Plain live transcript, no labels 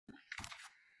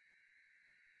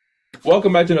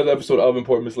Welcome back to another episode of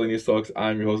Important Miscellaneous Talks.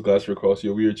 I'm your host, Glass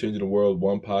Recrossio. We are changing the world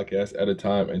one podcast at a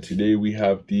time, and today we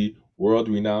have the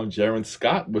world-renowned Jaron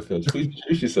Scott with us. Please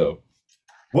introduce yourself.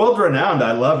 World renowned.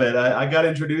 I love it. I got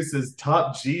introduced as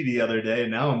top G the other day,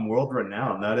 and now I'm world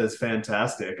renowned. That is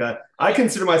fantastic. I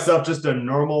consider myself just a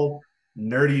normal,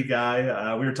 nerdy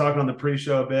guy. We were talking on the pre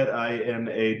show a bit. I am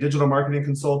a digital marketing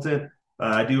consultant.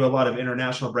 I do a lot of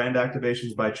international brand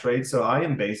activations by trade. So I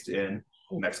am based in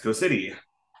Mexico City.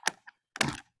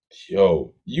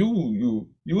 Yo, you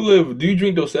live? Do you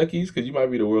drink Dos Equis? Because you might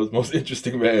be the world's most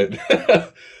interesting man.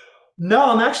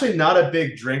 No, I'm actually not a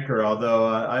big drinker, although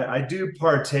I do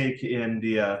partake in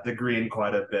the green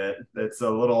quite a bit. It's a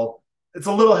little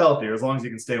healthier as long as you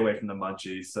can stay away from the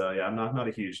munchies. So yeah, I'm not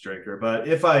a huge drinker, but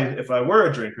if I were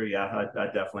a drinker, yeah, I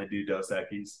definitely do Dos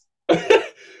Equis.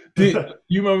 Do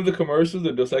you remember the commercials,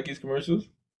 the Dos Equis commercials?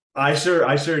 I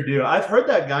sure do. I've heard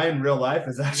that guy in real life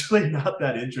is actually not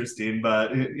that interesting,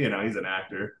 but he's an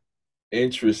actor.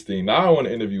 Interesting. Now I want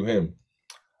to interview him.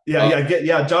 Yeah,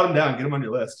 Uh, jot him down, get him on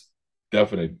your list.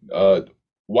 Definitely.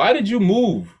 Why did you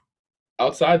move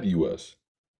outside the U.S.?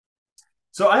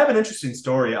 So I have an interesting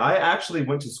story. I actually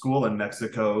went to school in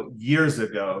Mexico years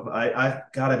ago.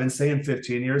 God, I've been saying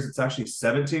 15 years. It's actually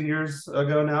 17 years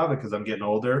ago now because I'm getting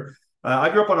older. I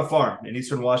grew up on a farm in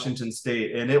Eastern Washington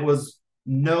State, and it was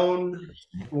known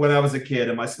when I was a kid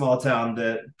in my small town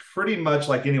that pretty much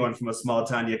like anyone from a small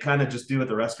town, you kind of just do what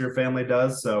the rest of your family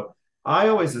does. So I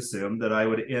always assumed that I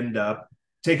would end up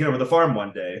taking over the farm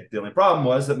one day. The only problem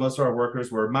was that most of our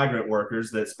workers were migrant workers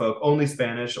that spoke only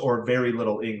Spanish or very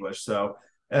little English. So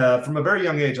from a very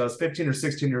young age, I was 15 or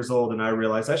 16 years old, and I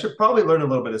realized I should probably learn a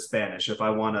little bit of Spanish if I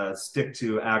want to stick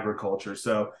to agriculture.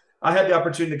 So I had the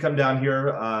opportunity to come down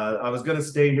here. I was going to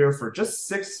stay here for just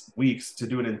 6 weeks to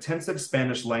do an intensive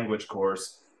Spanish language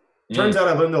course. Mm. Turns out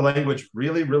I learned the language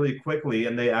really, really quickly,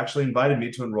 and they actually invited me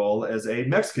to enroll as a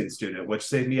Mexican student, which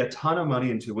saved me a ton of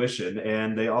money in tuition.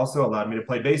 And they also allowed me to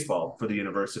play baseball for the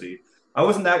university. I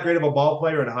wasn't that great of a ball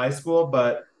player in high school,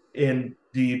 but in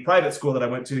the private school that I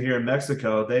went to here in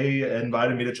Mexico, they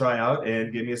invited me to try out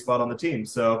and give me a spot on the team.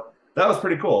 So that was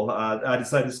pretty cool. I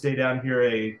decided to stay down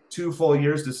here 2 full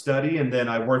years to study, and then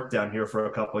I worked down here for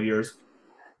a couple of years.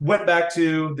 Went back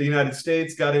to the United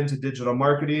States, got into digital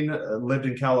marketing, lived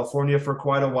in California for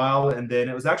quite a while. And then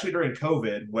it was actually during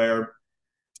COVID where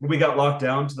we got locked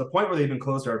down to the point where they even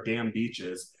closed our damn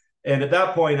beaches. And at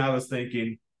that point, I was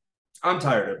thinking, I'm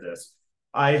tired of this.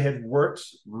 I had worked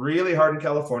really hard in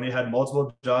California, had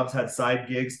multiple jobs, had side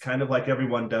gigs, kind of like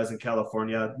everyone does in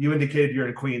California. You indicated you're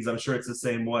in Queens. I'm sure it's the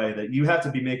same way that you have to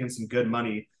be making some good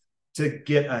money to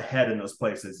get ahead in those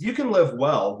places. You can live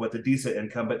well with a decent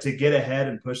income, but to get ahead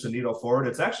and push the needle forward,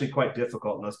 it's actually quite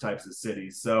difficult in those types of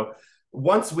cities. So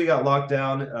once we got locked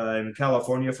down in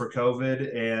California for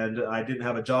COVID and I didn't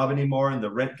have a job anymore and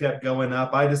the rent kept going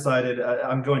up, I decided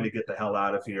I'm going to get the hell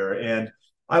out of here. And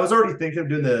I was already thinking of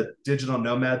doing the digital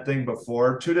nomad thing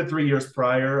before. 2 to 3 years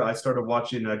prior, I started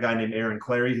watching a guy named Aaron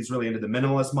Clarey. He's really into the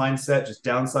minimalist mindset, just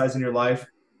downsizing your life,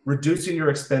 reducing your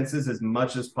expenses as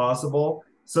much as possible.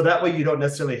 So that way you don't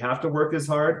necessarily have to work as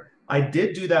hard. I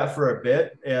did do that for a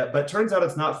bit, but turns out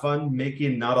it's not fun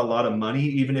making not a lot of money,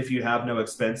 even if you have no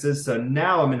expenses. So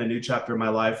now I'm in a new chapter of my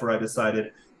life where I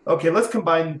decided, okay, let's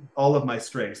combine all of my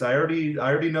strengths. I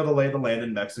already know the lay of the land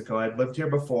in Mexico. I've lived here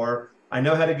before. I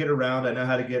know how to get around. I know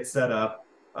how to get set up.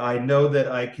 I know that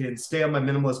I can stay on my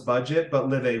minimalist budget, but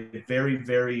live a very,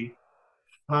 very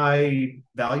high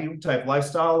value type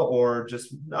lifestyle, or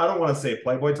just, I don't want to say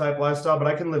playboy type lifestyle, but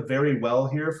I can live very well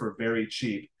here for very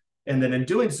cheap. And then in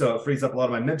doing so, it frees up a lot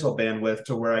of my mental bandwidth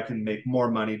to where I can make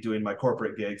more money doing my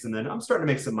corporate gigs. And then I'm starting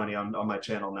to make some money on my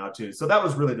channel now too. So that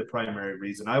was really the primary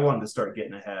reason I wanted to start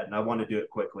getting ahead, and I want to do it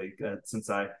quickly since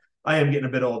I am getting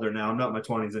a bit older now. I'm not in my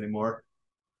 20s anymore.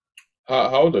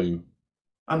 How old are you?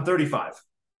 I'm 35.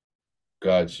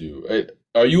 Got you.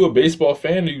 Are you a baseball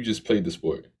fan or you just played the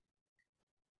sport?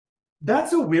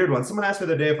 That's a weird one. Someone asked me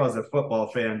the other day if I was a football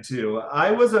fan too. I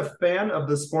was a fan of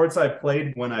the sports I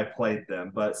played when I played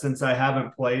them, but since I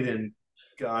haven't played in,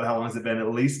 God, how long has it been?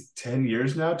 At least 10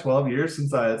 years now, 12 years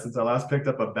since I last picked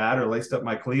up a bat or laced up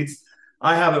my cleats.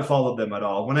 I haven't followed them at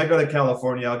all. When I go to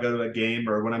California, I'll go to a game,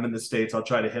 or when I'm in the States, I'll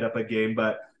try to hit up a game,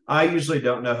 but I usually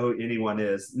don't know who anyone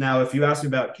is. Now, if you ask me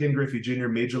about Ken Griffey Jr.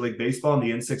 Major League Baseball in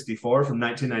the N64 from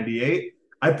 1998,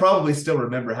 I probably still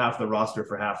remember half the roster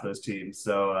for half those teams.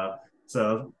 So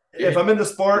if I'm in the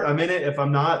sport, I'm in it. If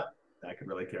I'm not, I could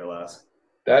really care less.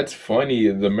 That's funny.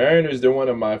 The Mariners, they're one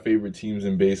of my favorite teams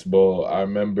in baseball. I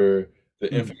remember the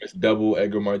Mm. infamous double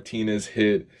Edgar Martinez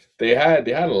hit. They had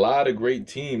a lot of great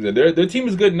teams, and their team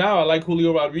is good now. I like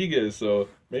Julio Rodriguez, so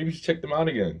maybe you should check them out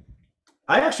again.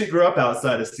 I actually grew up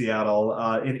outside of Seattle,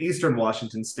 in eastern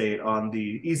Washington State on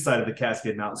the east side of the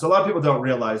Cascade Mountains. So a lot of people don't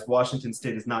realize Washington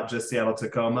State is not just Seattle,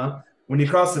 Tacoma. When you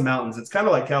cross the mountains, it's kind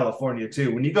of like California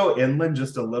too. When you go inland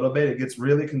just a little bit, it gets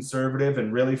really conservative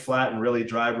and really flat and really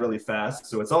dry really fast.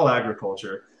 So it's all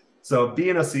agriculture. So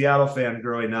being a Seattle fan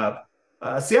growing up,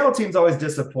 Seattle teams always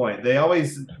disappoint. They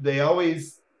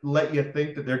always let you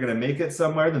think that they're going to make it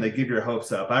somewhere, then they give your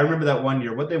hopes up. I remember that one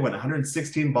year, what they won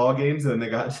 116 ball games, and then they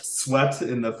got swept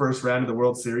in the first round of the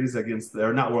World Series against,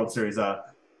 or not World Series,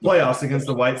 playoffs against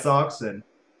the White Sox, and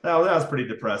that was pretty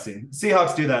depressing.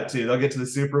 Seahawks do that too. They'll get to the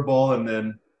Super Bowl and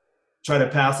then try to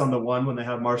pass on the one when they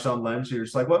have Marshawn Lynch. You're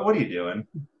just like, what are you doing?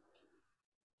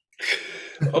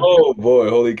 Oh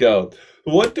boy, holy cow.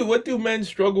 What do men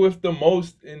struggle with the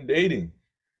most in dating?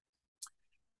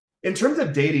 In terms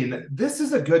of dating, this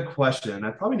is a good question. I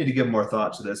probably need to give more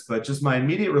thought to this, but just my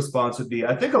immediate response would be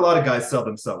I think a lot of guys sell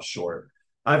themselves short.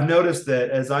 I've noticed that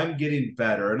as I'm getting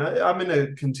better, and I'm in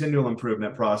a continual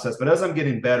improvement process, but as I'm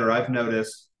getting better, I've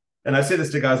noticed, and I say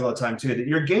this to guys all the time too, that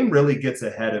your game really gets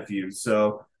ahead of you.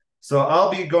 So I'll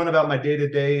be going about my day to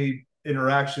day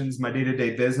interactions, my day to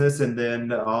day business, and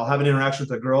then I'll have an interaction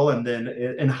with a girl, and then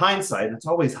in hindsight, and it's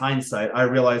always hindsight, I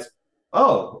realize,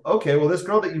 oh, okay, well, this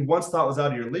girl that you once thought was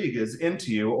out of your league is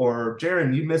into you, or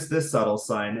Jaron, you missed this subtle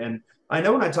sign. And I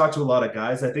know when I talk to a lot of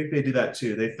guys, I think they do that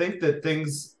too. They think that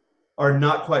things are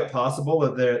not quite possible,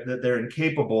 that they're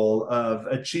incapable of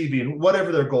achieving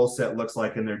whatever their goal set looks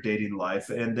like in their dating life,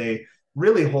 and they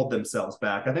really hold themselves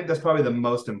back. I think that's probably the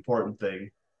most important thing.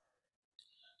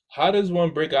 How does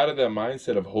one break out of that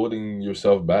mindset of holding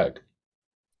yourself back?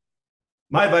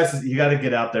 My advice is you got to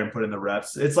get out there and put in the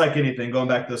reps. It's like anything. Going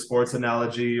back to the sports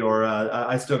analogy, or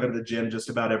I still go to the gym just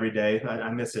about every day. I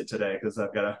miss it today because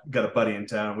I've got a buddy in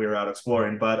town. We were out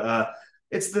exploring, but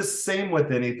it's the same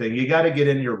with anything. You got to get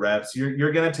in your reps.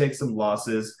 You're going to take some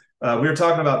losses. We were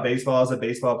talking about baseball as a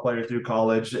baseball player through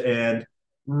college, and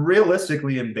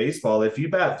realistically in baseball, if you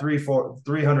bat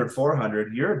 300,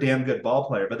 400, you're a damn good ball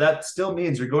player. But that still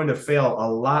means you're going to fail a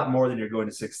lot more than you're going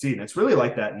to succeed. And it's really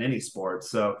like that in any sport.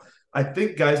 So I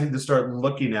think guys need to start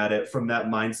looking at it from that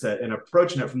mindset and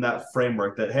approaching it from that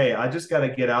framework that, hey, I just got to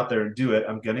get out there and do it.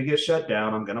 I'm going to get shut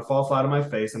down. I'm going to fall flat on my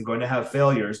face. I'm going to have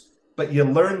failures. But you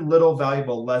learn little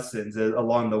valuable lessons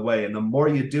along the way. And the more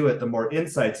you do it, the more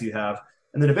insights you have.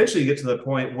 And then eventually you get to the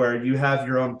point where you have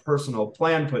your own personal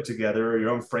plan put together, or your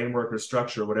own framework or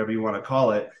structure, whatever you want to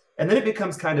call it. And then it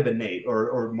becomes kind of innate,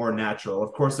 or more natural.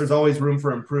 Of course, there's always room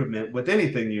for improvement with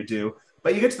anything you do,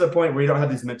 but you get to the point where you don't have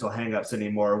these mental hangups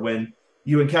anymore. When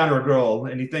you encounter a girl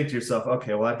and you think to yourself,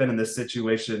 okay, well, I've been in this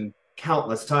situation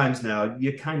countless times now,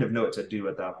 you kind of know what to do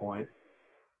at that point.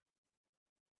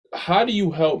 How do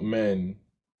you help men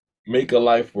make a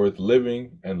life worth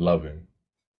living and loving?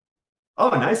 Oh,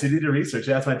 nice. You did your research.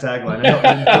 That's my tagline. I help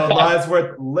men build lives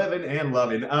worth living and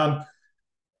loving.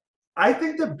 I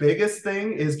think the biggest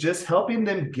thing is just helping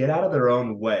them get out of their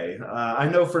own way. I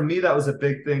know for me, that was a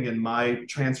big thing in my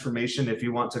transformation, if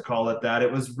you want to call it that.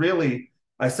 It was really,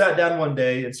 I sat down one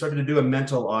day and started to do a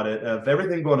mental audit of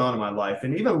everything going on in my life,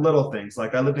 and even little things.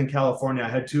 Like I lived in California, I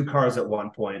had two cars at one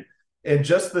point. And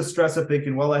just the stress of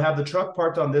thinking, well, I have the truck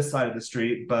parked on this side of the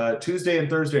street, but Tuesday and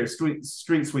Thursday are street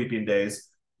sweeping days.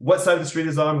 What side of the street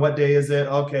is on? What day is it?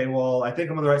 Okay, well, I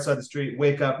think I'm on the right side of the street.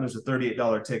 Wake up and there's a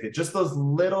 $38 ticket. Just those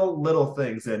little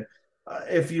things. And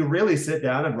if you really sit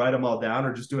down and write them all down,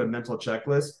 or just do a mental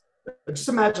checklist, just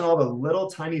imagine all the little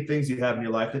tiny things you have in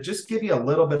your life that just give you a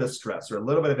little bit of stress or a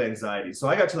little bit of anxiety. So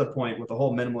I got to the point with the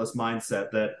whole minimalist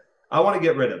mindset that I want to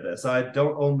get rid of this. I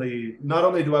don't only, not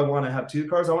only do I want to have two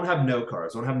cars, I want to have no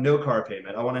cars. I want to have no car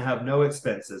payment. I want to have no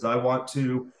expenses. I want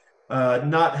to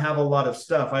not have a lot of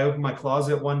stuff. I opened my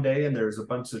closet one day and there's a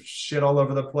bunch of shit all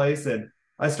over the place. And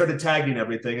I started tagging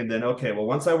everything. And then, okay, well,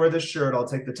 once I wear this shirt, I'll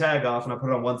take the tag off and I'll put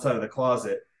it on one side of the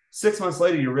closet. 6 months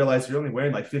later, you realize you're only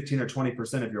wearing like 15 or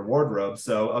 20% of your wardrobe.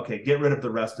 So, okay, get rid of the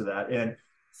rest of that. And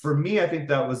for me, I think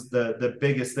that was the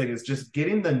biggest thing, is just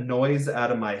getting the noise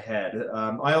out of my head.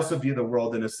 I also view the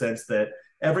world in a sense that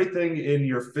everything in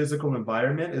your physical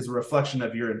environment is a reflection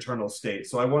of your internal state.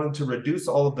 So I wanted to reduce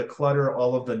all of the clutter,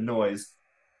 all of the noise.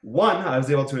 One, I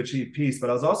was able to achieve peace, but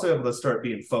I was also able to start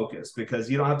being focused, because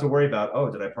you don't have to worry about,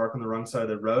 oh, did I park on the wrong side of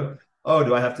the road? Oh,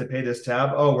 do I have to pay this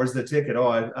tab? Oh, where's the ticket? Oh,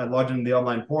 I logged into the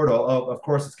online portal. Oh, of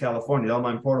course it's California. The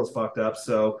online portal's fucked up.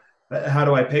 So how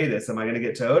do I pay this? Am I going to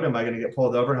get towed? Am I going to get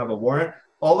pulled over and have a warrant?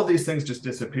 All of these things just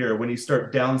disappear when you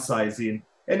start downsizing.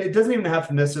 And it doesn't even have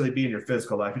to necessarily be in your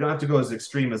physical life. You don't have to go as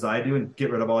extreme as I do and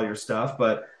get rid of all your stuff.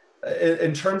 But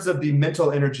in terms of the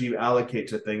mental energy you allocate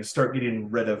to things, start getting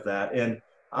rid of that. And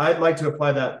I'd like to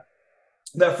apply that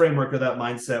that framework or that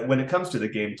mindset when it comes to the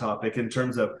game topic in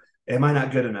terms of, am I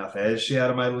not good enough? Is she out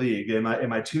of my league? Am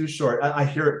I too short? I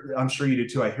hear it, I'm sure you do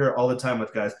too. I hear it all the time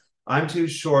with guys. I'm too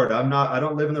short. I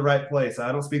don't live in the right place.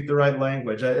 I don't speak the right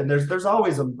language. And there's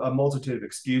always a multitude of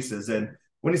excuses. And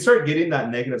when you start getting that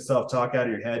negative self-talk out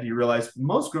of your head, you realize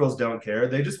most girls don't care.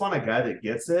 They just want a guy that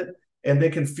gets it and they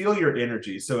can feel your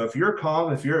energy. So if you're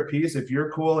calm, if you're at peace, if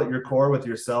you're cool at your core with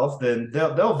yourself, then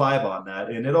they'll vibe on that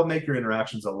and it'll make your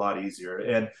interactions a lot easier.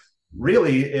 And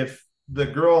really, if the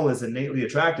girl is innately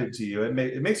attracted to you,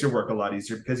 it makes your work a lot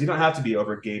easier because you don't have to be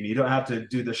over gamey. You don't have to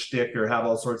do the shtick or have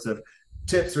all sorts of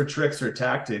tips or tricks or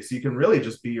tactics. You can really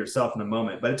just be yourself in the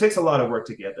moment, but it takes a lot of work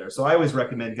to get there. So I always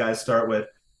recommend guys start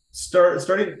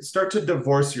to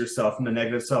divorce yourself from the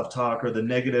negative self-talk or the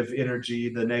negative energy,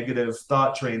 the negative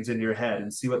thought trains in your head,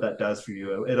 and see what that does for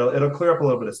you. It'll clear up a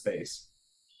little bit of space.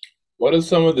 What are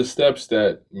some of the steps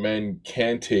that men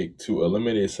can take to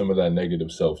eliminate some of that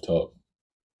negative self-talk?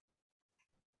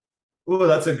 Oh,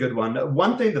 that's a good one.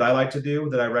 One thing that I like to do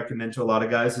that I recommend to a lot of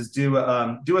guys is do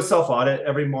a self audit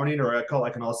every morning, or I call it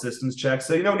like an all systems check.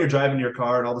 So when you're driving your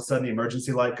car and all of a sudden the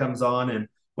emergency light comes on, and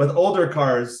with older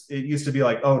cars, it used to be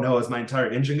like, oh no, is my entire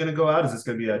engine going to go out? Is this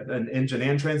going to be an engine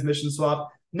and transmission swap?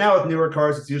 Now with newer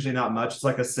cars, it's usually not much. It's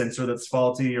like a sensor that's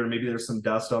faulty, or maybe there's some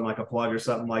dust on like a plug or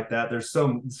something like that. There's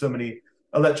so many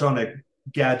electronic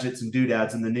gadgets and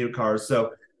doodads in the new cars.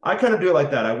 So I kind of do it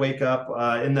like that. I wake up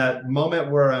in that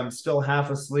moment where I'm still half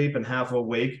asleep and half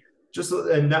awake.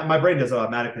 My brain does it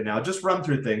automatically now. Just run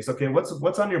through things. Okay,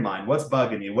 what's on your mind? What's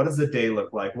bugging you? What does the day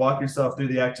look like? Walk yourself through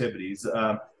the activities.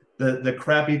 The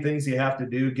crappy things you have to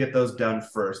do, get those done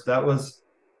first.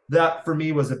 That for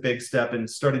me was a big step in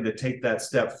starting to take that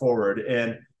step forward.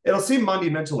 And it'll seem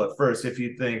monumental at first if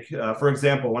you think, for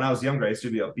example, when I was younger, I used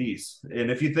to be obese, and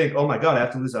if you think, oh my god, I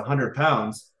have to lose 100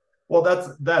 pounds, well,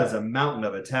 that is a mountain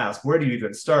of a task. Where do you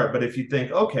even start? But if you think,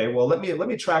 okay, well, let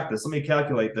me track this, let me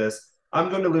calculate this. I'm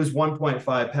going to lose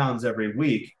 1.5 pounds every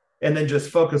week, and then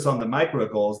just focus on the micro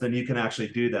goals. Then you can actually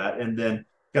do that. And then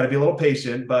got to be a little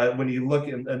patient. But when you look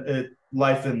at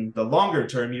life in the longer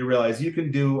term, you realize you can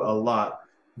do a lot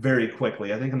very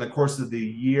quickly. I think in the course of the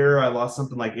year, I lost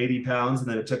something like 80 pounds, and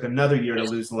then it took another year to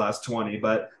lose the last 20.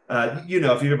 But if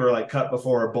you've ever like cut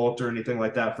before or bulked or anything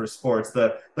like that for sports,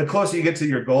 the closer you get to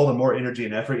your goal, the more energy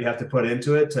and effort you have to put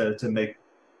into it to make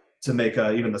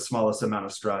even the smallest amount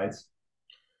of strides.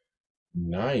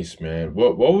 Nice, man.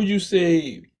 What would you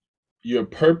say your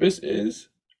purpose is,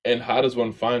 and how does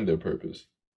one find their purpose?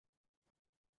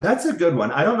 That's a good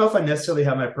one. I don't know if I necessarily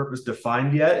have my purpose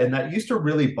defined yet. And that used to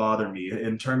really bother me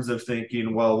in terms of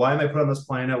thinking, well, why am I put on this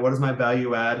planet? What is my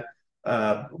value add?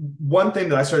 One thing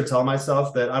that I started telling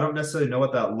myself that I don't necessarily know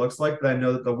what that looks like, but I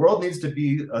know that the world needs to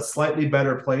be a slightly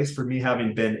better place for me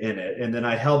having been in it. And then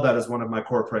I held that as one of my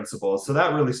core principles. So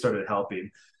that really started helping.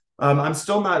 I'm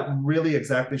still not really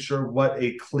exactly sure what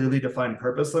a clearly defined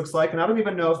purpose looks like. And I don't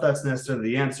even know if that's necessarily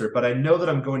the answer, but I know that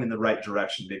I'm going in the right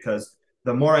direction because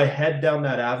the more I head down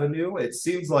that avenue, it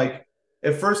seems like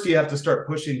at first you have to start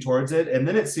pushing towards it. And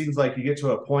then it seems like you get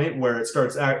to a point where it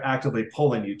starts actively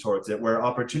pulling you towards it, where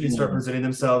opportunities start Mm. presenting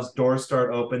themselves, doors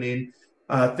start opening,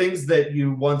 things that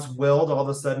you once willed all of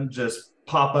a sudden just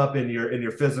pop up in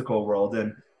your physical world.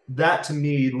 And that to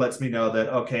me lets me know that,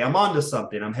 okay, I'm onto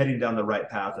something. I'm heading down the right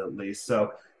path at least. So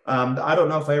I don't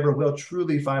know if I ever will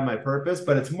truly find my purpose,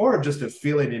 but it's more of just a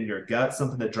feeling in your gut,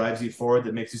 something that drives you forward,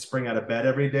 that makes you spring out of bed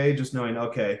every day, just knowing,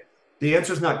 okay, the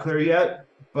answer's not clear yet,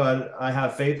 but I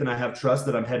have faith and I have trust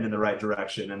that I'm heading in the right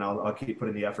direction, and I'll keep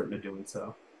putting the effort into doing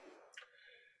so.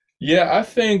 Yeah, I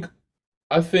think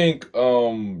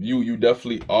you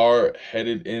definitely are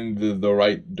headed in the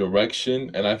right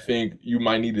direction, and I think you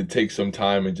might need to take some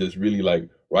time and just really like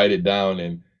write it down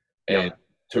and Yep.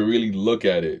 to really look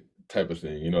at it type of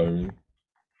thing, you know what I mean?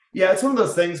 Yeah, it's one of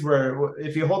those things where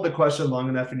if you hold the question long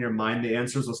enough in your mind, the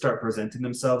answers will start presenting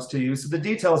themselves to you. So the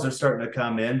details are starting to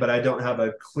come in, but I don't have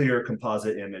a clear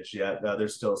composite image yet.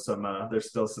 There's still some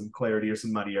clarity or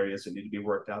some muddy areas that need to be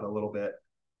worked out a little bit.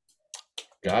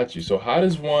 Got you. So how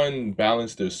does one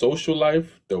balance their social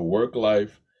life, their work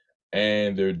life,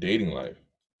 and their dating life?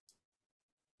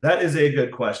 That is a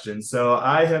good question. So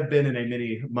I have been in a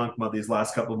mini monk mode these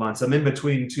last couple of months. I'm in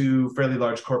between two fairly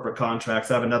large corporate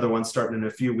contracts. I have another one starting in a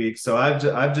few weeks. So I've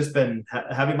just been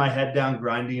having my head down,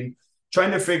 grinding, trying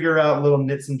to figure out little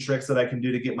nits and tricks that I can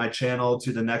do to get my channel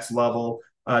to the next level.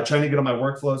 Trying to get all my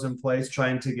workflows in place,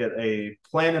 trying to get a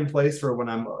plan in place for when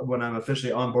I'm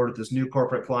officially on board with this new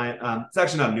corporate client. It's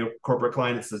actually not a new corporate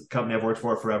client; it's a company I've worked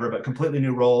for forever, but completely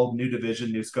new role, new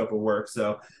division, new scope of work.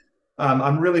 So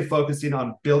I'm really focusing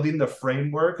on building the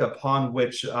framework upon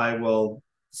which I will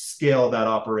scale that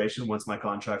operation once my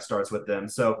contract starts with them.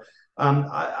 So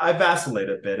I vacillate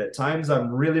a bit. At times,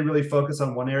 I'm really, really focused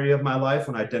on one area of my life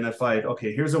and identified,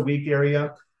 okay, here's a weak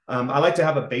area. I like to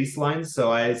have a baseline,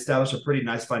 so I established a pretty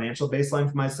nice financial baseline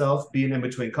for myself. Being in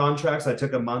between contracts, I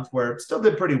took a month where it still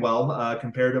did pretty well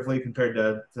comparatively compared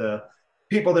to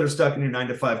people that are stuck in your 9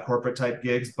 to 5 corporate type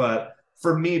gigs. But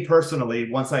for me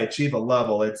personally, once I achieve a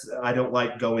level, I don't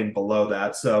like going below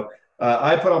that. So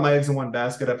I put all my eggs in one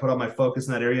basket. I put all my focus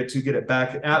in that area to get it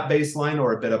back at baseline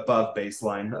or a bit above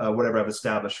baseline, whatever I've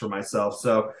established for myself.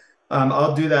 So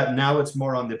I'll do that. Now it's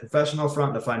more on the professional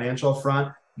front, the financial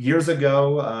front. Years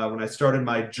ago, when I started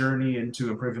my journey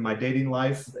into improving my dating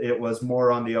life, it was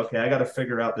more on the okay, I got to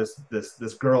figure out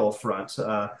this girl front.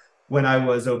 When I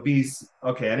was obese,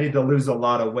 okay, I need to lose a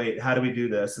lot of weight. How do we do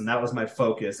this? And that was my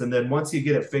focus. And then once you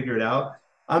get it figured out,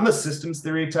 I'm a systems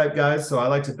theory type guy, so I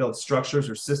like to build structures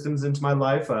or systems into my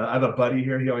life. I have a buddy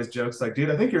here. He always jokes like, "Dude,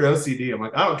 I think you're OCD." I'm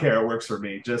like, "I don't care. It works for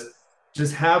me.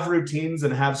 Just have routines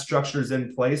and have structures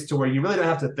in place to where you really don't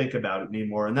have to think about it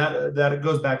anymore." And that it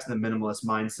goes back to the minimalist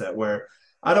mindset where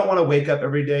I don't want to wake up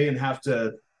every day and have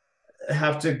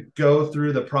to go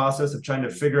through the process of trying to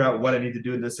figure out what I need to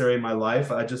do in this area of my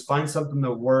life. I just find something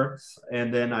that works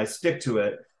and then I stick to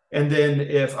it. And then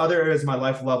if other areas of my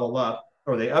life level up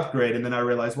or they upgrade, and then I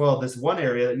realize, well, this one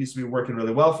area that used to be working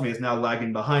really well for me is now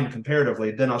lagging behind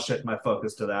comparatively, then I'll shift my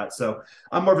focus to that. So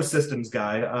I'm more of a systems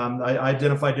guy. I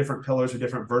identify different pillars or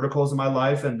different verticals in my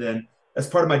life. And then as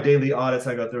part of my daily audits,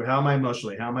 I go through how am I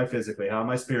emotionally, how am I physically, how am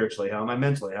I spiritually, how am I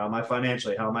mentally, how am I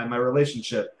financially, how am I in my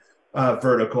relationship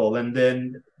vertical. And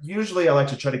then usually I like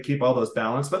to try to keep all those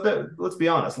balanced. But let's be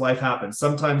honest, life happens.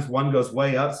 Sometimes one goes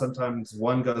way up, sometimes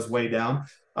one goes way down.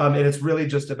 And it's really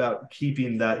just about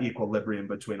keeping that equilibrium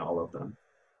between all of them.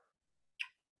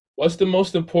 What's the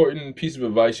most important piece of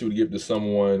advice you would give to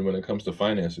someone when it comes to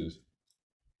finances?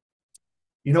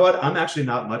 You know what? I'm actually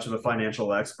not much of a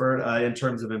financial expert in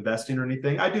terms of investing or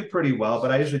anything. I do pretty well,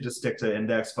 but I usually just stick to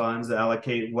index funds,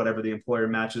 allocate whatever the employer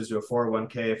matches to a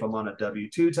 401k if I'm on a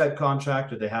W-2 type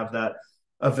contract or they have that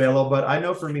available. But I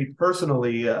know for me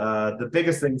personally, the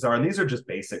biggest things are, and these are just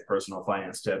basic personal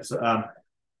finance tips.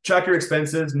 Track your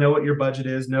expenses, know what your budget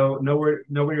is, know where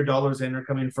your dollars in are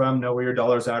coming from, know where your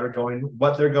dollars out are going,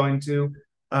 what they're going to.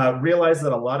 Realize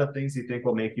that a lot of things you think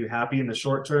will make you happy in the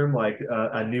short term, like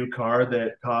a new car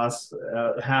that costs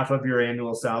half of your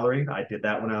annual salary. I did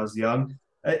that when I was young.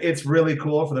 It's really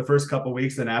cool for the first couple of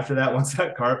weeks, and after that, once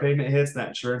that car payment hits, that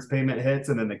insurance payment hits,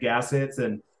 and then the gas hits,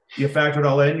 and you factor it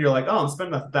all in, you're like, oh, I'm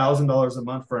spending $1,000 a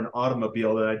month for an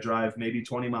automobile that I drive maybe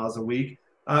 20 miles a week.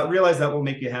 Realize that will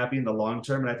make you happy in the long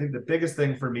term. And I think the biggest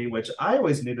thing for me, which I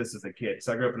always knew this as a kid, because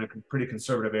I grew up in a pretty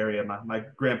conservative area. My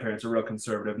grandparents are real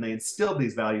conservative, and they instilled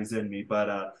these values in me.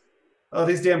 But oh,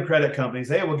 these damn credit companies,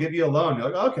 hey, we'll give you a loan. You're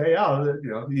like, okay, yeah,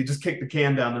 you just kick the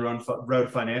can down the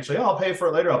road financially. Oh, I'll pay for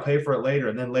it later. I'll pay for it later.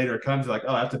 And then later it comes like,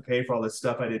 oh, I have to pay for all this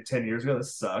stuff I did 10 years ago.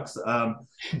 This sucks.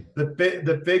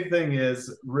 The big thing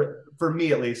is, for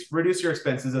me at least, reduce your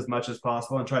expenses as much as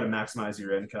possible and try to maximize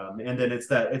your income. And then it's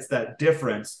that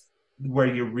difference where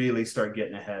you really start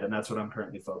getting ahead. And that's what I'm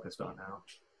currently focused on now.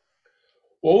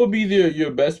 What would be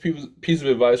your best piece of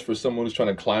advice for someone who's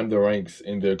trying to climb the ranks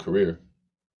in their career?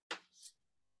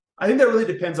 I think that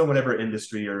really depends on whatever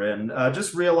industry you're in.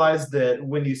 Just realize that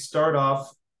when you start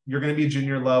off, you're going to be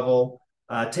junior level.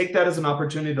 Take that as an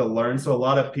opportunity to learn. So a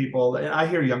lot of people, and I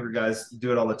hear younger guys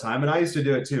do it all the time, and I used to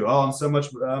do it too. Oh,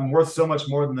 I'm worth so much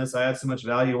more than this. I add so much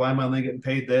value. Why am I only getting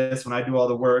paid this when I do all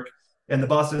the work? And the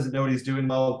boss doesn't know what he's doing.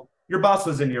 Well, your boss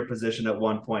was in your position at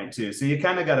one point too, so you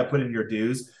kind of got to put in your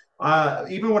dues.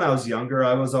 Even when I was younger,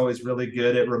 I was always really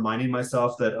good at reminding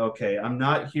myself that okay, I'm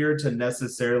not here to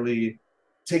necessarily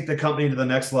take the company to the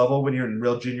next level when you're in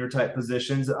real junior type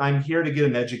positions. I'm here to get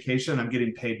an education. I'm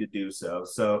getting paid to do so.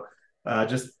 So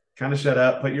just kind of shut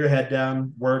up, put your head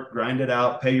down, work, grind it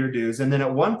out, pay your dues. And then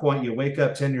at one point you wake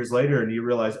up 10 years later and you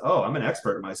realize, oh, I'm an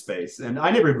expert in my space. And I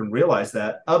never even realized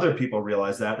that. Other people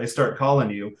realize that. They start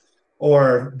calling you.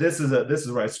 Or this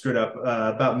is where I screwed up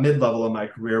about mid-level in my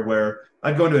career where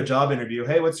I'd go into a job interview.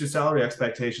 Hey, what's your salary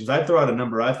expectations? I'd throw out a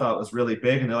number I thought was really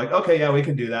big, and they're like, okay, yeah, we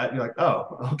can do that. And you're like,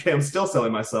 oh, okay, I'm still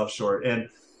selling myself short. And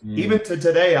Mm. even to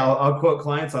today, I'll quote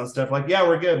clients on stuff like, yeah,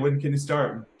 we're good. When can you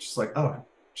start? And just like, oh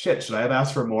shit, should I have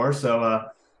asked for more? So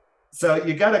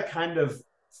you got to kind of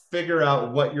figure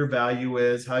out what your value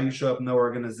is, how you show up in the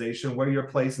organization, where your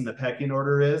place in the pecking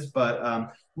order is.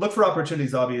 But look for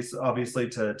opportunities, obviously,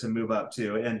 to move up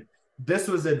too. And this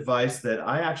was advice that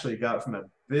I actually got from a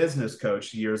business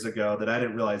coach years ago that I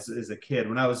didn't realize as a kid.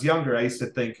 When I was younger, I used to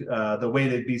think the way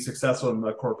to be successful in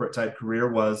a corporate type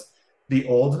career was the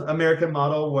old American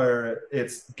model where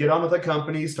it's get on with a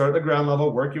company, start at the ground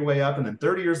level, work your way up, and then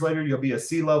 30 years later, you'll be a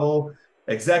C-level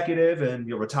executive and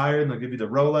you'll retire and they'll give you the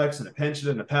Rolex and a pension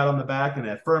and a pat on the back and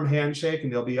a firm handshake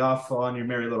and you'll be off on your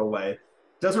merry little way.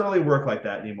 Doesn't really work like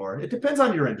that anymore. It depends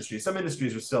on your industry. Some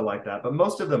industries are still like that, but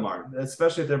most of them aren't,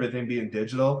 especially with everything being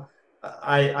digital.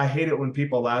 I hate it when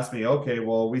people ask me, okay,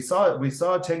 well, we saw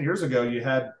 10 years ago you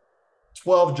had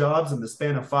 12 jobs in the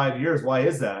span of 5 years. Why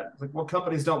is that? Like, well,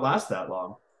 companies don't last that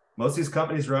long. Most of these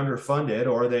companies are underfunded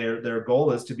or their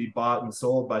goal is to be bought and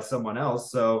sold by someone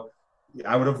else. So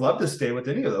I would have loved to stay with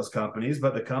any of those companies,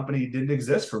 but the company didn't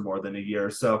exist for more than a year.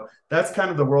 So that's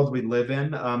kind of the world we live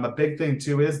in. A big thing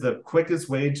too is the quickest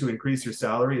way to increase your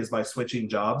salary is by switching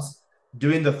jobs,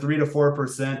 doing the 3 to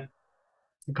 4%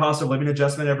 cost of living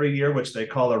adjustment every year, which they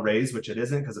call a raise, which it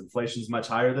isn't because inflation is much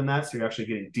higher than that. So you're actually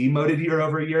getting demoted year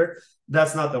over year.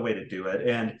 That's not the way to do it.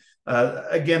 And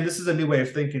again, this is a new way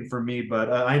of thinking for me,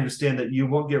 but I understand that you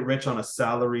won't get rich on a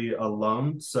salary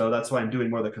alone. So that's why I'm doing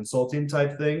more of the consulting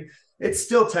type thing. It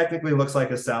still technically looks like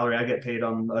a salary. I get paid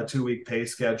on a 2 week pay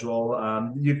schedule.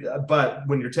 But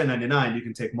when you're 1099, you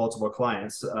can take multiple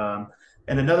clients.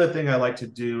 And another thing I like to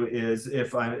do is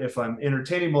if I'm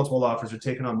entertaining multiple offers or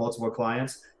taking on multiple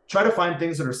clients, try to find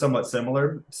things that are somewhat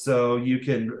similar so you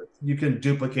can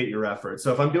duplicate your efforts.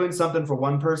 So if I'm doing something for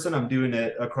one person, I'm doing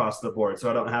it across the board. So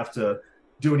I don't have to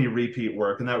do any repeat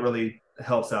work. And that really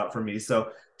helps out for me.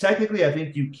 So technically, I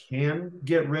think you can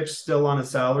get rich still on a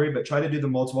salary, but try to do the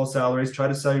multiple salaries, try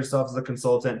to sell yourself as a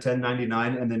consultant,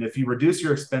 1099. And then if you reduce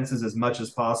your expenses as much as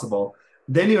possible,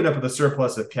 then you end up with a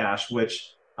surplus of cash,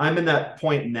 which I'm in that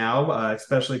point now,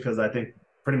 especially because I think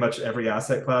pretty much every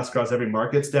asset class across every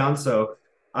market's down. So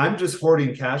I'm just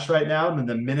hoarding cash right now. And then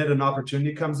the minute an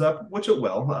opportunity comes up, which it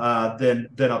will, then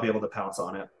I'll be able to pounce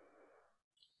on it.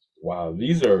 Wow,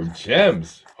 these are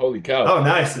gems. Holy cow. Oh,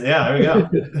 nice. Yeah,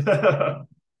 there we go.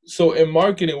 So in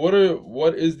marketing,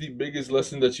 what is the biggest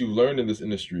lesson that you've learned in this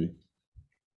industry?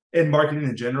 In marketing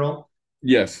in general,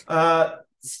 Yes.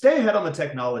 stay ahead on the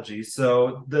technology.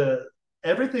 So the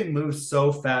everything moves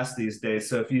so fast these days.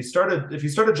 So if you start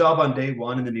a job on day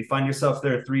one and then you find yourself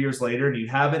there 3 years later and you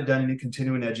haven't done any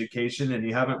continuing education and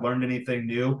you haven't learned anything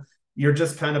new, you're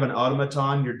just kind of an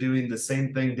automaton. You're doing the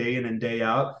same thing day in and day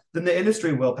out. Then the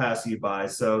industry will pass you by.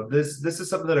 So this is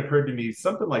something that occurred to me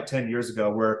something like 10 years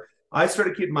ago, where I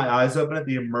started keeping my eyes open at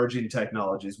the emerging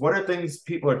technologies. What are things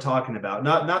people are talking about?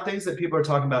 Not things that people are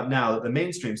talking about now that the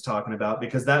mainstream's talking about,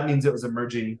 because that means it was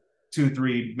emerging 2,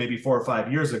 3, maybe 4 or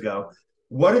 5 years ago.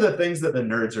 What are the things that the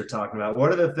nerds are talking about?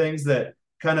 What are the things that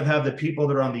kind of have the people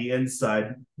that are on the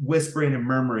inside whispering and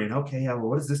murmuring, okay, yeah, well,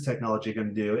 what is this technology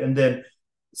going to do? And then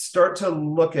start to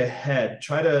look ahead,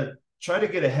 try to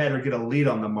get ahead or get a lead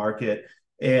on the market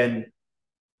and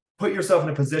put yourself in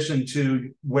a position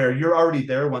to where you're already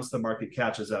there once the market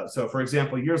catches up. So, for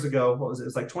example, years ago, what was it?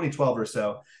 It's like 2012 or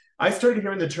so. I started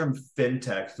hearing the term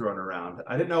fintech thrown around.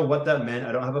 I didn't know what that meant.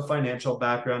 I don't have a financial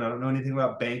background. I don't know anything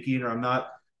about banking, or I'm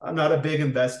not a big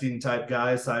investing type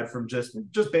guy aside from just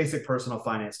basic personal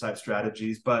finance type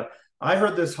strategies. But I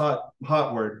heard this hot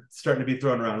word starting to be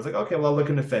thrown around. I was like, okay, well, I'll look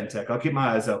into fintech. I'll keep my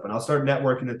eyes open. I'll start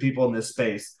networking with people in this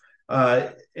space.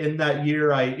 In that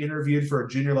year, I interviewed for a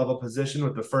junior level position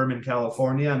with the firm in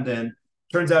California, and then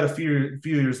turns out a few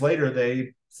years later,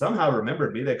 they somehow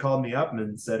remembered me. They called me up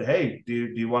and said, "Hey, do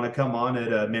you want to come on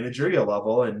at a managerial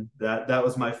level?" And that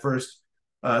was my first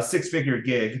six-figure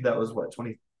gig. That was what,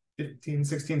 2015,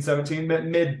 16, 17,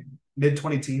 mid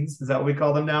 20 teens. Is that what we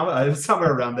call them now?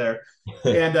 Somewhere around there.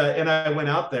 And I went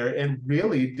out there and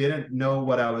really didn't know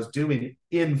what I was doing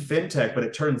in fintech, but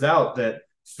it turns out that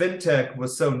fintech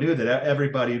was so new that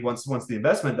everybody, once the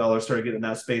investment dollars started getting in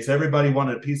that space, everybody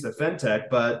wanted a piece of fintech,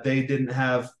 but they didn't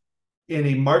have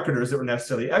any marketers that were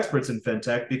necessarily experts in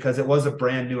fintech because it was a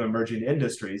brand new emerging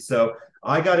industry. So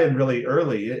I got in really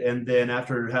early, and then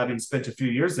after having spent a few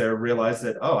years there, realized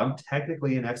that, oh, I'm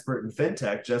technically an expert in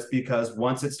fintech, just because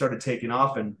once it started taking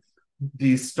off and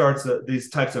these types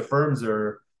of firms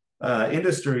or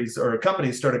industries or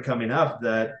companies started coming up,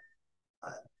 that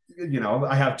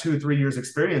I have 2 3 years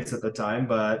experience at the time,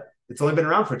 but it's only been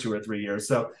around for 2 or 3 years.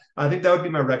 So I think that would be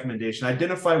my recommendation.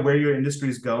 Identify where your industry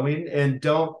is going, and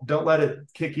don't let it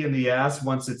kick you in the ass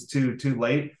once it's too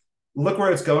late. Look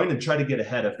where it's going and try to get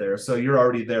ahead of there, so you're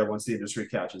already there once the industry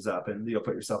catches up, and you'll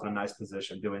put yourself in a nice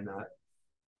position doing that.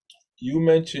 You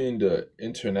mentioned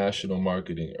international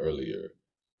marketing earlier.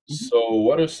 Mhm. So,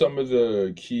 what are some of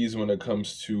the keys when it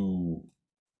comes to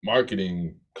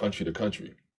marketing country to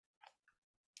country?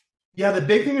 Yeah, the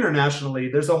big thing internationally,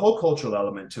 there's a whole cultural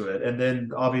element to it, and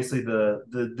then obviously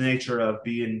the nature of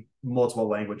being multiple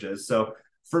languages. So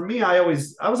for me, I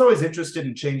was always interested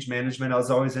in change management. I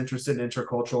was always interested in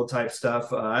intercultural type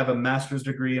stuff. I have a master's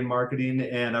degree in marketing,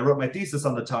 and I wrote my thesis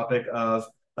on the topic of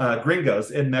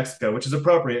gringos in Mexico, which is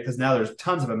appropriate because now there's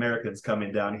tons of Americans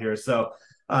coming down here. So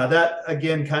that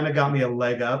again kind of got me a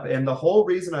leg up. And the whole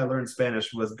reason I learned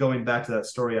Spanish was going back to that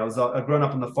story. I was growing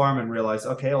up on the farm and realized,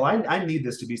 okay, well, I need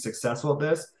this to be successful at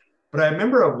this. But I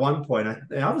remember at one point,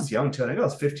 I was young too. I think I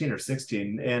was 15 or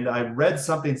 16, and I read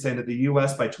something saying that the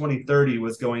U.S. by 2030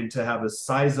 was going to have a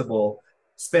sizable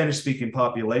Spanish-speaking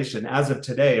population. As of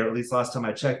today, or at least last time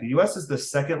I checked, the U.S. is the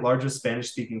second largest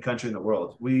Spanish-speaking country in the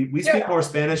world. We speak Yeah, more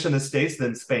Spanish in the States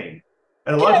than Spain,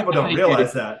 and a lot of yeah, people man, don't I get it.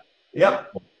 realize that.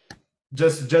 Yep,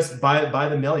 just by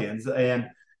the millions. And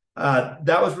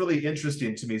that was really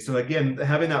interesting to me. So again,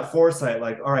 having that foresight,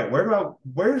 like, all right,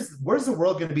 where's the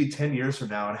world going to be 10 years from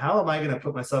now, and how am I going to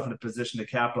put myself in a position to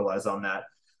capitalize on that?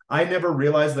 I never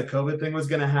realized the COVID thing was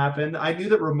going to happen. I knew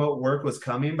that remote work was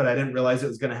coming, but I didn't realize it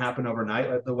was going to happen overnight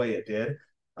like the way it did.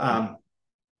 Um,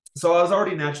 so I was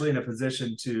already naturally in a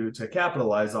position to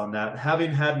capitalize on that.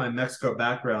 Having had my Mexico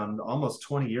background almost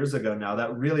 20 years ago now,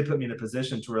 that really put me in a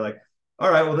position to where, like, all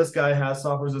right, well, this guy has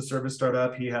software as a service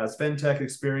startup. He has fintech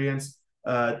experience.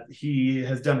 He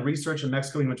has done research in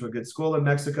Mexico. He went to a good school in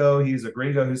Mexico. He's a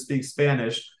gringo who speaks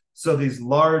Spanish. So these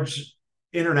large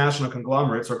international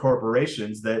conglomerates or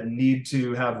corporations that need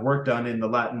to have work done in the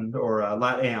Latin or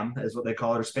LATAM, is what they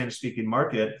call it, or Spanish speaking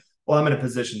market, well, I'm in a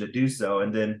position to do so.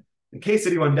 And then in case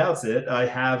anyone doubts it, I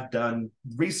have done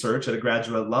research at a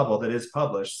graduate level that is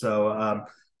published.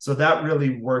 So that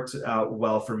really worked out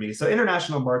well for me. So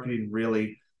international marketing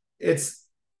really, it's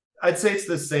I'd say it's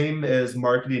the same as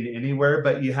marketing anywhere,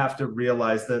 but you have to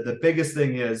realize that the biggest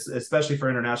thing is, especially for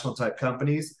international type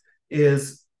companies,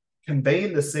 is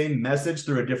conveying the same message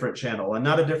through a different channel, and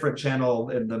not a different channel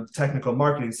in the technical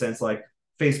marketing sense, like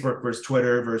Facebook versus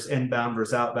Twitter versus inbound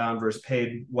versus outbound versus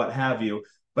paid, what have you,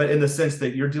 but in the sense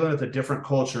that you're dealing with a different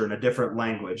culture and a different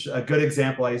language. A good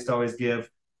example I used to always give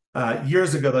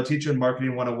years ago, the teacher in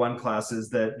marketing 101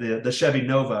 classes, that the Chevy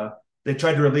Nova, they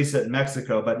tried to release it in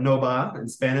Mexico, but Nova in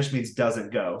Spanish means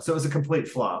doesn't go. So it was a complete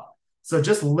flop. So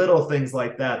just little things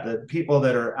like that, that people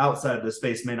that are outside of the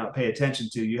space may not pay attention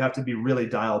to. You have to be really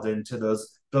dialed into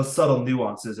those subtle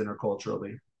nuances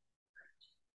interculturally.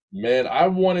 Man, I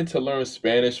wanted to learn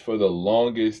Spanish for the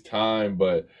longest time,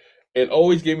 but it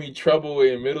always gave me trouble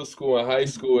in middle school and high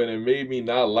school, and it made me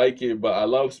not like it. But I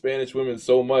love Spanish women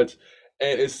so much,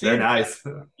 and it They're seems like, nice.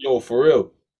 yo, for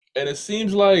real, and it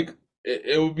seems like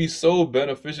it would be so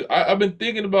beneficial. I've been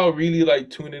thinking about really like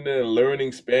tuning in and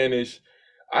learning Spanish.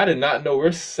 I did not know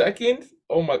we're second.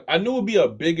 Oh my, I knew it would be a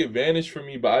big advantage for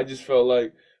me, but I just felt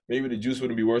like maybe the juice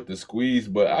wouldn't be worth the squeeze.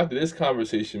 But after this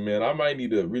conversation, man, I might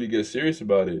need to really get serious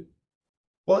about it.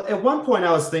 Well, at one point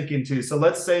I was thinking too. So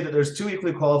let's say that there's two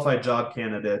equally qualified job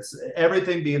candidates,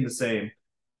 everything being the same.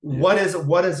 Yeah.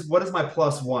 What is my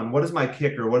plus one? What is my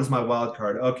kicker? What is my wild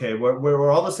card? Okay, we're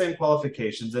all the same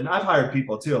qualifications, and I've hired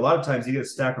people too. A lot of times you get a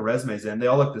stack of resumes in, they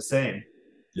all look the same.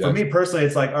 For Yes. me personally,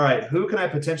 it's like, all right, who can I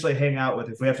potentially hang out with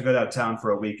if we have to go downtown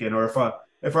for a weekend, or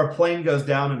if our plane goes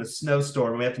down in a snowstorm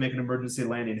and we have to make an emergency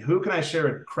landing, who can I share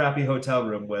a crappy hotel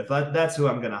room with? That's who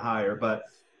I'm going to hire. But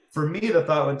for me, the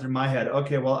thought went through my head,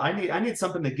 okay, well, I need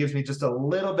something that gives me just a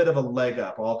little bit of a leg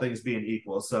up, all things being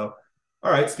equal. So,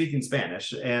 all right, speaking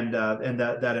Spanish, and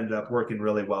that ended up working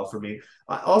really well for me.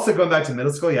 Also, going back to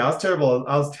middle school, yeah, I was terrible.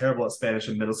 I was terrible at Spanish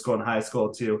in middle school and high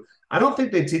school too. I don't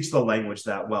think they teach the language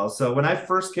that well. So when I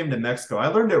first came to Mexico, I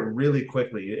learned it really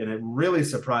quickly, and it really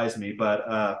surprised me. But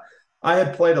I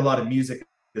had played a lot of music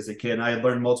as a kid, and I had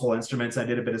learned multiple instruments. I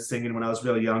did a bit of singing when I was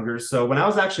really younger. So when I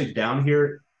was actually down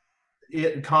here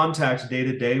in contact day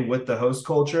to day with the host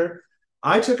culture,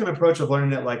 I took an approach of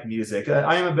learning it like music.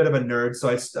 I am a bit of a nerd,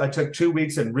 so I took 2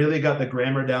 weeks and really got the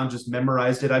grammar down, just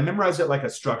memorized it. I memorized it like a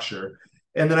structure.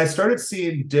 And then I started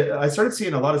seeing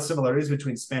a lot of similarities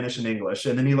between Spanish and English.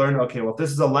 And then you learn, okay, well, if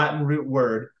this is a Latin root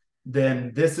word,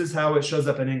 then this is how it shows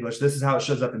up in English. This is how it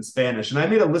shows up in Spanish. And I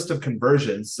made a list of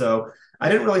conversions. So I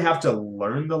didn't really have to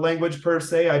learn the language per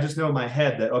se. I just know in my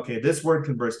head that, okay, this word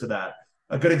converts to that.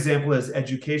 A good example is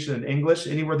education in English.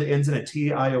 Any word that ends in a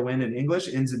T-I-O-N in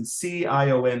English ends in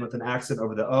C-I-O-N with an accent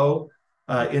over the O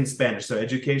in Spanish. So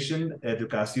education,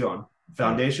 educación. Mm.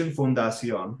 Foundation,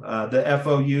 fundación. The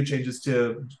FOU changes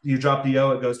to, you drop the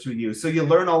O, it goes to a U. So you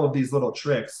learn all of these little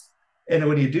tricks. And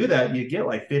when you do that, you get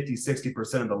like 50,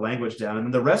 60% of the language down. And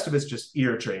then the rest of it's just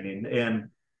ear training. And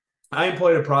I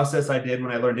employed a process I did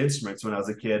when I learned instruments when I was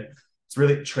a kid. It's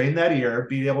really train that ear,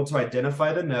 be able to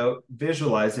identify the note,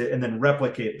 visualize it, and then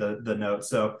replicate the note.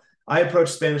 So I approach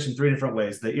Spanish in three different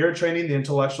ways: the ear training, the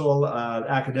intellectual,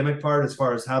 academic part, as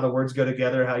far as how the words go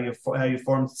together, how you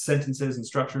form sentences and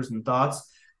structures and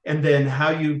thoughts, and then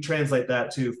how you translate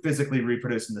that to physically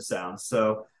reproducing the sounds.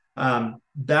 So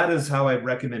that is how I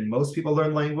recommend most people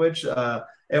learn language.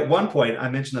 At one point, I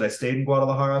mentioned that I stayed in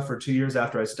Guadalajara for 2 years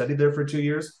after I studied there for 2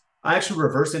 years. I actually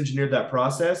reverse engineered that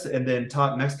process and then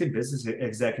taught Mexican business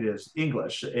executives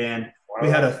English. And we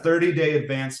had a 30-day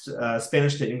advanced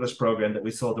Spanish to English program that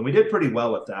we sold, and we did pretty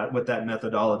well with that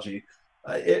methodology.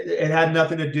 It had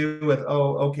nothing to do with,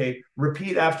 oh, okay,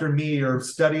 repeat after me or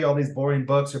study all these boring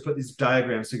books or put these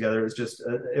diagrams together.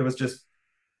 It was just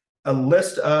a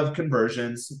list of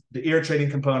conversions, the ear training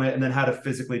component, and then how to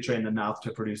physically train the mouth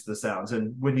to produce the sounds.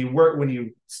 And when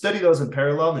you study those in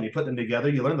parallel and then you put them together,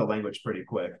 you learn the language pretty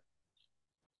quick.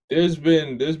 There's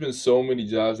been so many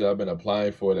jobs that I've been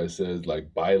applying for that says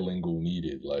like bilingual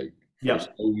needed, like for so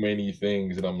Yep. many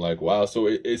things, and I'm like, wow. So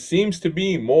it seems to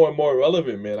be more and more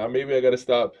relevant, man. Maybe I got to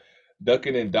stop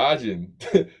ducking and dodging.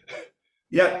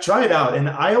 Yeah, try it out. And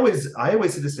I always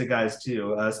say this to guys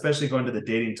too, especially going to the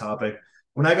dating topic.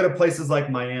 When I go to places like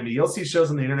Miami, you'll see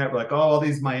shows on the internet where like, oh, all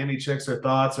these Miami chicks are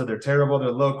thoughts, or they're terrible,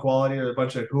 they're low quality, or they're a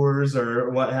bunch of hooers, or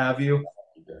what have you.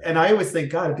 And I always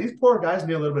think, God, if these poor guys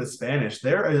knew a little bit of Spanish,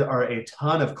 there are a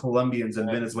ton of Colombians and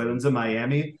Venezuelans in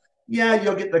Miami. Yeah,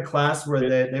 you'll get the class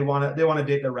where they want to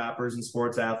date the rappers and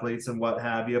sports athletes and what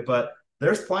have you, but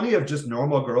there's plenty of just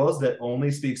normal girls that only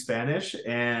speak Spanish,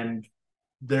 and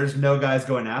there's no guys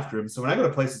going after him. So when I go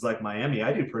to places like Miami,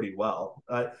 I do pretty well.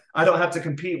 I don't have to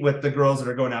compete with the girls that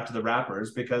are going after the rappers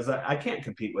because I can't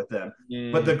compete with them.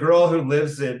 But the Mm, girl who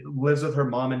lives with her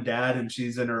mom and dad, and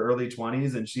she's in her early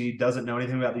 20s, and she doesn't know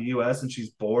anything about the U.S., and she's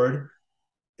bored,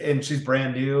 and she's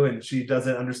brand new, and she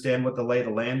doesn't understand what the lay of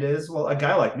the land is. Well, a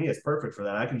guy like me is perfect for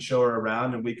that. I can show her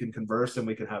around, and we can converse, and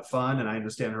we can have fun, and I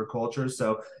understand her culture.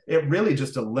 So it really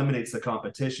just eliminates the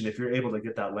competition if you're able to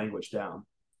get that language down.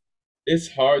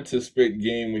 it's hard to spit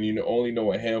game when you only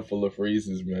know a handful of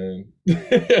phrases, man.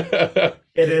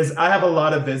 It is. I have a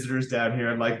lot of visitors down here,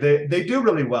 and like they do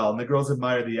really well, and the girls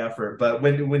admire the effort. But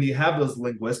when you have those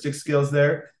linguistic skills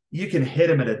there, you can hit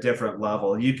them at a different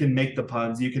level. You can make the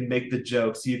puns, you can make the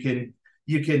jokes, you can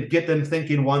get them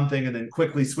thinking one thing and then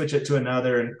quickly switch it to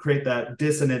another and create that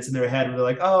dissonance in their head, and they're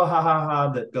like, oh, ha ha ha,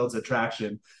 that builds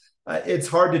attraction. It's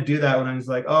hard to do that when I'm just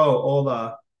like, oh,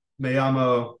 hola, me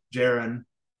llamo Jaron,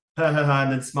 ha ha ha,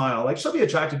 and then smile. Like she'll be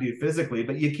attracted to you physically,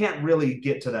 but you can't really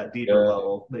get to that deeper Yeah,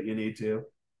 level that you need to.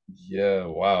 yeah,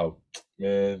 wow,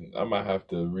 man. I might have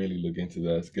to really look into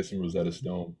that. Get some Rosetta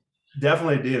Stone.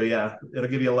 Definitely do. Yeah, it'll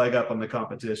give you a leg up on the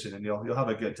competition, and you'll have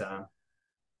a good time.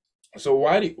 So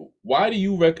why do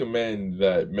you recommend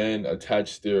that men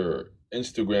attach their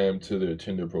Instagram to their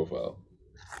Tinder profile?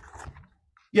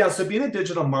 Yeah, so being a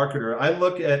digital marketer, I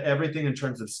look at everything in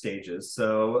terms of stages.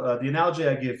 So the analogy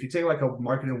I give, if you take like a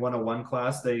marketing 101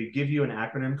 class, they give you an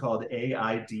acronym called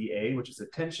AIDA, which is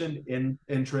attention,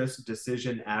 interest,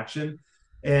 decision, action.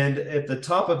 And at the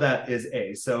top of that is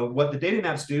A. So what the dating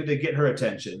apps do, they get her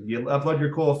attention. You upload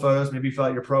your cool photos, maybe you fill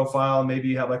out your profile, maybe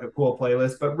you have like a cool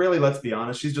playlist, but really, let's be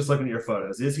honest, she's just looking at your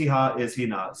photos. Is he hot? Is he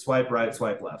not? Swipe right,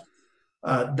 swipe left.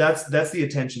 That's the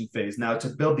attention phase. Now, to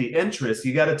build the interest,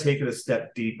 you got to take it a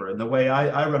step deeper. And the way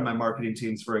I run my marketing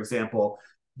teams, for example,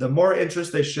 the more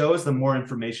interest they show is the more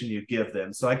information you give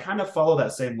them. So I kind of follow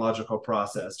that same logical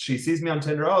process. She sees me on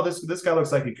Tinder. Oh, this guy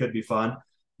looks like he could be fun.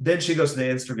 Then she goes to the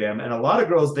Instagram, and a lot of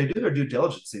girls, they do their due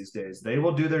diligence these days. They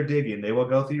will do their digging. They will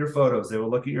go through your photos. They will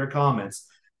look at your comments.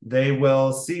 They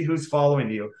will see who's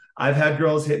following you. I've had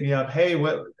girls hit me up. Hey,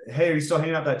 what? Hey, are you still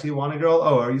hanging out with that Tijuana girl?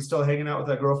 Oh, are you still hanging out with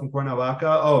that girl from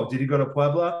Cuernavaca? Oh, did you go to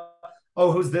Puebla?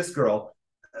 Oh, who's this girl?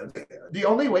 The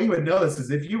only way you would know this is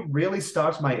if you really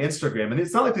stalked my Instagram. And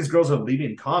it's not like these girls are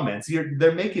leaving comments.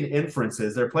 They're making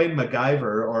inferences. They're playing MacGyver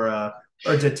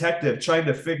or detective, trying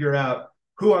to figure out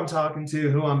who I'm talking to,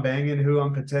 who I'm banging, who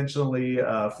I'm potentially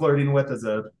flirting with as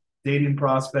a dating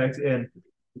prospect. And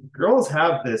girls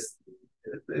have this,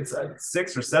 it's a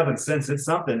 6 or 7 cents. It's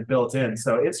something built in.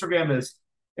 So Instagram is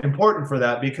important for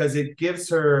that because it gives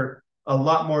her a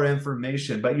lot more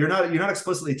information, but you're not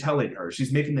explicitly telling her.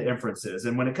 She's making the inferences.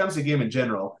 And when it comes to game in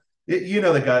general, the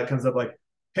guy that comes up like,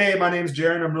 hey, my name's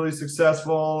Jaron. I'm really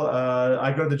successful.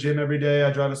 I go to the gym every day.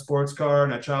 I drive a sports car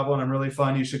and I travel and I'm really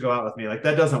fun. You should go out with me. Like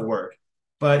that doesn't work.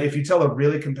 But if you tell a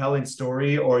really compelling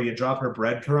story or you drop her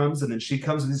breadcrumbs and then she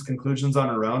comes to these conclusions on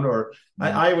her own, or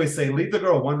I always say, leave the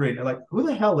girl wondering, like, who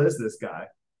the hell is this guy?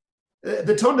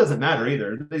 The tone doesn't matter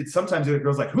either. Sometimes the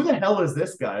girl's like, who the hell is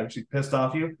this guy? If she's pissed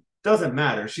off you, doesn't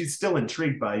matter. She's still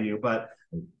intrigued by you. But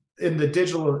in the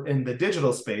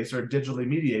digital space or digitally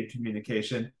mediated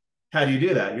communication, How do you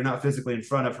do that? You're not physically in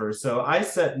front of her. So I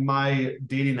set my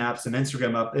dating apps and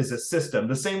Instagram up as a system,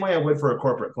 the same way I would for a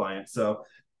corporate client. So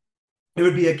it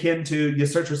would be akin to you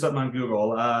search for something on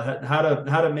Google, how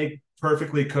to make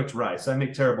perfectly cooked rice. I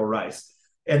make terrible rice.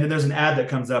 And then there's an ad that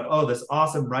comes up, oh, this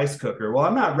awesome rice cooker. Well,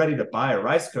 I'm not ready to buy a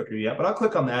rice cooker yet, but I'll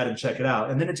click on the ad and check it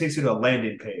out. And then it takes you to a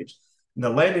landing page. And the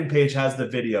landing page has the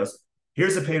videos.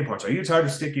 Here's the pain points. Are you tired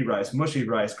of sticky rice, mushy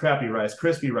rice, crappy rice,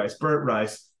 crispy rice, burnt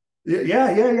rice?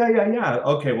 Yeah.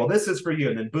 Okay, well, this is for you.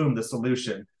 And then boom, the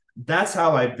solution. That's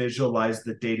how I visualize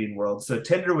the dating world. So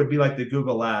Tinder would be like the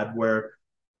Google ad where,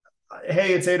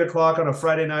 hey, it's 8 o'clock on a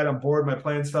Friday night. I'm bored. My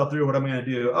plans fell through. What am I going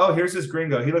to do? Oh, here's this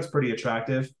gringo. He looks pretty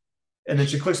attractive. And then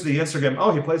she clicks to the Instagram.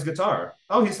 Oh, he plays guitar.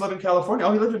 Oh, he's living in California.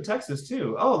 Oh, he lived in Texas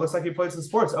too. Oh, looks like he plays some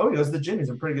sports. Oh, he goes to the gym. He's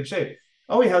in pretty good shape.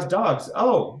 Oh, he has dogs.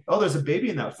 Oh, there's a baby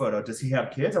in that photo. Does he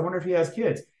have kids? I wonder if he has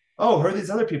kids. Oh, who are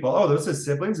these other people? Oh, those are his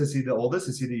siblings. Is he the oldest?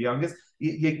 Is he the youngest?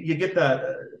 You get that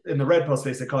in the red pill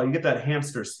space, they call it. You get that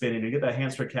hamster spinning. You get that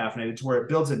hamster caffeinated to where it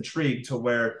builds intrigue to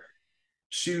where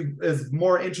she is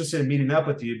more interested in meeting up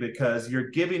with you because you're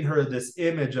giving her this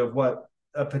image of what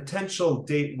a potential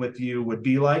date with you would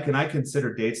be like. And I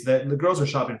consider dates that the girls are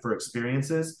shopping for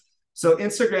experiences. So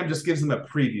Instagram just gives them a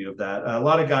preview of that. A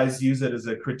lot of guys use it as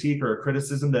a critique or a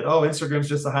criticism that, oh, Instagram's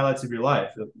just the highlights of your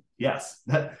life. Yes,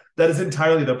 that is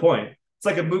entirely the point. It's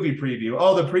like a movie preview.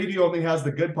 Oh, the preview only has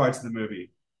the good parts of the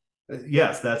movie.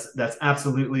 Yes, that's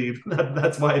absolutely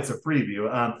that's why it's a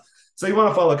preview. So you want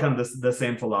to follow kind of the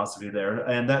same philosophy there,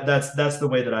 and that's the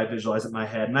way that I visualize it in my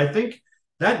head. And I think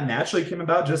that naturally came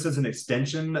about just as an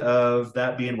extension of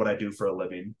that being what I do for a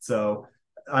living. So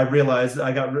I realized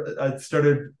I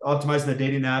started optimizing the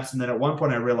dating apps, and then at one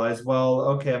point I realized, well,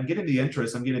 okay, I'm getting the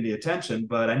interest, I'm getting the attention,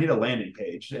 but I need a landing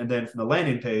page, and then from the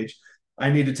landing page, I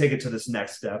need to take it to this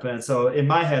next step. And so in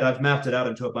my head, I've mapped it out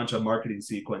into a bunch of marketing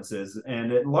sequences,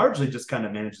 and it largely just kind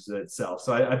of manages it itself.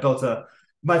 So I built a.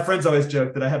 My friends always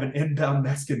joke that I have an inbound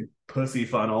Mexican pussy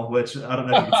funnel, which I don't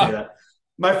know if you can say that.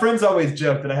 My friends always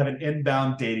joke that I have an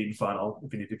inbound dating funnel.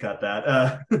 If you need to cut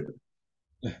that,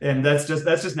 and that's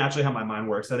just naturally how my mind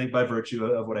works. I think by virtue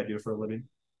of what I do for a living.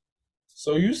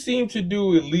 So you seem to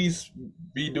do at least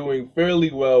be doing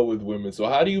fairly well with women. So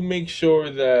how do you make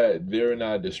sure that they're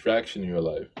not a distraction in your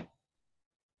life?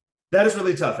 That is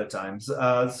really tough at times.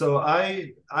 So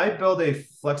I build a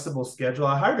flexible schedule.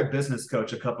 I hired a business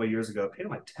coach a couple of years ago, paid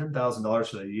him like $10,000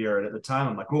 for the year. And at the time,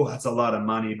 I'm like, oh, that's a lot of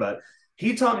money. But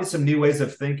he taught me some new ways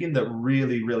of thinking that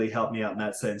really, really helped me out in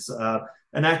that sense.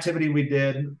 An activity we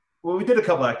did, well, we did a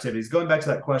couple of activities. Going back to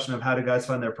that question of how do guys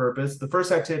find their purpose, the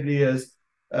first activity is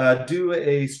do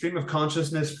a stream of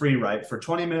consciousness free write for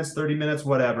 20 minutes, 30 minutes,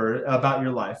 whatever, about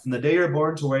your life from the day you're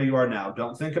born to where you are now.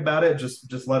 Don't think about it.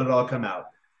 Just let it all come out.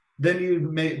 Then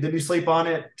you sleep on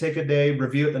it, take a day,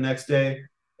 review it the next day,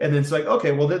 and then it's like,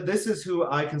 okay, well, this is who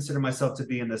I consider myself to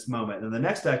be in this moment. And the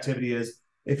next activity is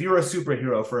if you were a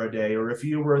superhero for a day, or if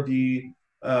you were the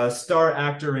star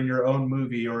actor in your own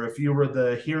movie, or if you were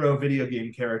the hero video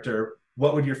game character,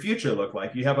 what would your future look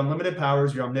like? You have unlimited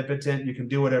powers, you're omnipotent, you can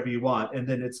do whatever you want, and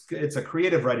then it's a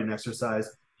creative writing exercise.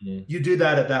 Mm. You do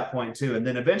that at that point too, and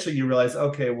then eventually you realize,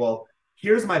 okay, well,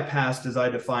 here's my past as I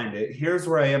defined it. Here's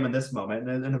where I am in this moment,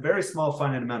 and in a very small,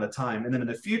 finite amount of time. And then in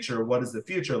the future, what does the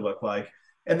future look like?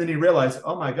 And then you realize,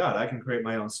 oh my God, I can create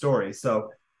my own story. So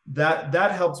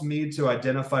that helps me to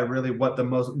identify really what the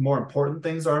more important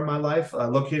things are in my life.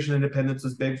 Location independence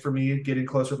is big for me. Getting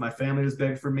closer with my family is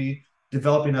big for me.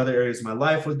 Developing other areas of my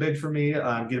life was big for me.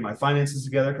 Getting my finances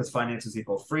together, because finances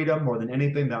equal freedom more than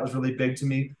anything. That was really big to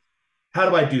me. How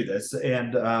do I do this?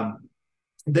 And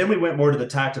then we went more to the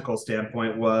tactical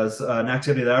standpoint, was an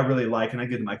activity that I really like and I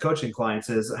give to my coaching clients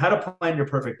is how to plan your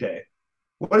perfect day.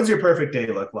 What does your perfect day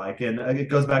look like? And it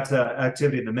goes back to that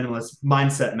activity, the minimalist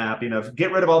mindset mapping of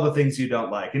get rid of all the things you don't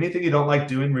like. Anything you don't like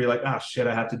doing where you're like, oh shit,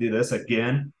 I have to do this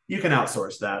again. You can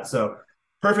outsource that. So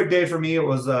perfect day for me, it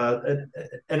was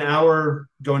an hour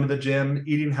going to the gym,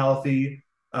 eating healthy,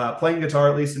 playing guitar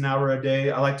at least an hour a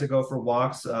day. I like to go for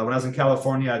walks. When I was in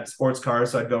California, I had sports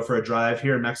cars, so I'd go for a drive.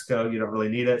 Here in Mexico, you don't really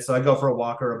need it, so I go for a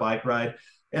walk or a bike ride,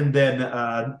 and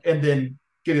then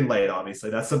getting laid. Obviously,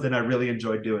 that's something I really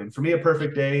enjoy doing. For me, a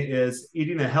perfect day is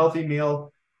eating a healthy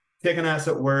meal, kicking ass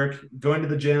at work, going to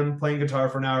the gym, playing guitar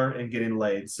for an hour, and getting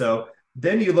laid. So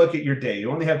then you look at your day. You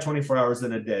only have 24 hours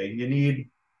in a day. You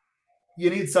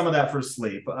need some of that for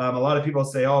sleep. A lot of people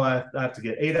say, oh, I have to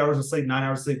get 8 hours of sleep, 9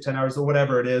 hours of sleep, 10 hours, or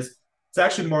whatever it is. It's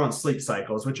actually more on sleep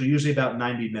cycles, which are usually about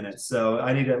 90 minutes. So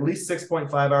I need at least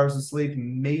 6.5 hours of sleep,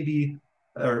 maybe,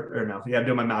 or no, yeah, I'm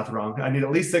doing my math wrong. I need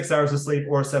at least 6 hours of sleep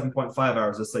or 7.5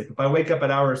 hours of sleep. If I wake up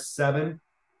at hour 7,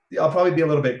 I'll probably be a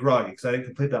little bit groggy because I didn't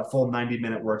complete that full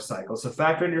 90-minute work cycle. So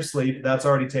factor in your sleep, that's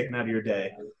already taken out of your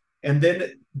day. And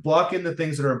then block in the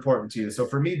things that are important to you. So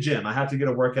for me, gym, I have to get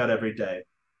a workout every day.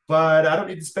 But I don't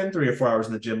need to spend 3 or 4 hours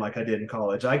in the gym like I did in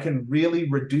college. I can really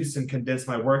reduce and condense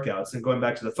my workouts. And going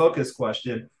back to the focus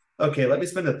question, okay, let me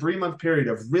spend a 3 month period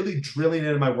of really drilling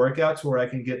into my workouts where I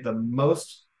can get the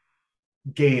most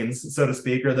gains, so to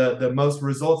speak, or the most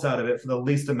results out of it for the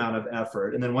least amount of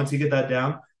effort. And then once you get that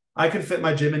down, I can fit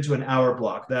my gym into an hour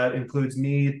block. That includes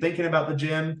me thinking about the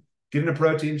gym, getting a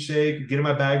protein shake, getting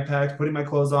my bag packed, putting my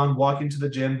clothes on, walking to the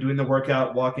gym, doing the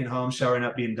workout, walking home, showering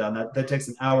up, being done. That takes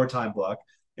an hour time block.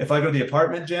 If I go to the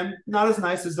apartment gym, not as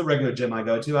nice as the regular gym I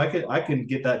go to. I can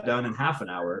get that done in half an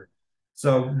hour.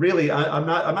 So really, I'm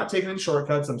not taking any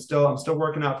shortcuts. I'm still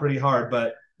working out pretty hard,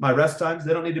 but my rest times,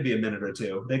 they don't need to be a minute or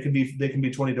two. They can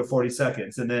be 20 to 40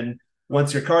 seconds. And then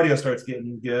once your cardio starts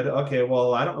getting good, okay,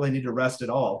 well, I don't really need to rest at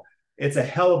all. It's a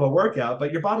hell of a workout,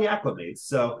 but your body acclimates.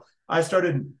 So I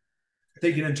started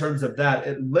thinking in terms of that.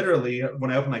 It literally,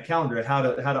 when I open my calendar, how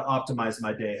to optimize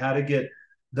my day, how to get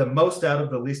the most out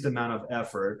of the least amount of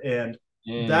effort. And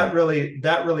Mm,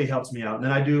 that really helps me out. And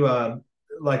then I do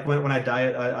like when I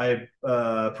diet, I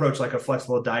approach like a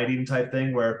flexible dieting type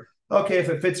thing where okay, if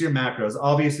it fits your macros,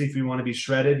 obviously if you want to be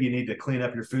shredded, you need to clean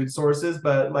up your food sources.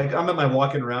 But like I'm at my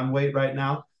walking around weight right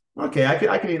now. Okay, I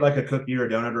can eat like a cookie or a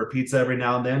donut or a pizza every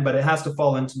now and then, but it has to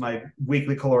fall into my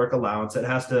weekly caloric allowance. It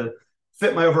has to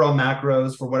fit my overall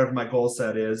macros for whatever my goal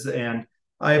set is. And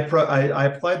I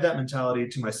applied that mentality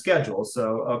to my schedule.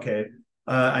 So okay,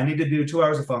 I need to do 2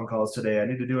 hours of phone calls today. I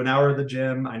need to do an hour at the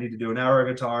gym. I need to do an hour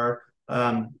of guitar.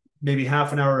 Maybe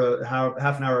half an hour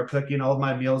of cooking. All of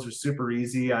my meals are super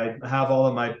easy. I have all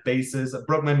of my bases. I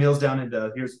broke my meals down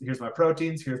into here's my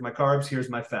proteins, here's my carbs, here's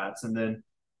my fats, and then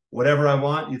whatever I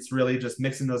want. It's really just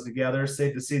mixing those together.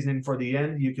 Save the seasoning for the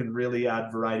end. You can really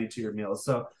add variety to your meals.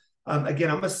 So again,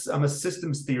 I'm a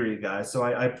systems theory guy, so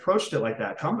I approached it like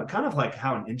that, kind of like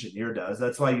how an engineer does.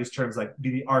 That's why I use terms like be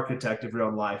the architect of your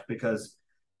own life because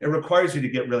it requires you to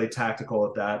get really tactical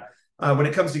at that. When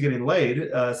it comes to getting laid,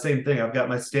 same thing. I've got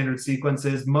my standard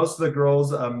sequences. Most of the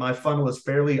girls, my funnel is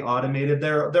fairly automated.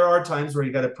 There are times where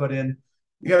you got to put in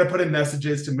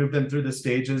messages to move them through the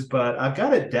stages, but I've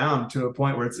got it down to a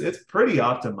point where it's pretty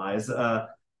optimized.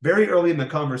 Very early in the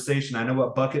conversation, I know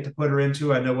what bucket to put her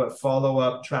into. I know what follow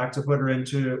up track to put her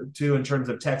into in terms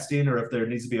of texting, or if there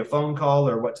needs to be a phone call,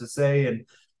 or what to say. And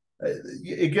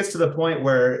it gets to the point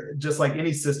where just like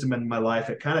any system in my life,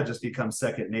 it kind of just becomes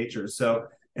second nature. So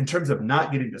in terms of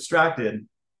not getting distracted,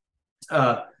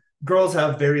 uh, girls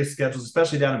have various schedules,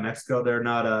 especially down in Mexico. They're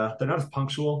not as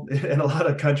punctual in a lot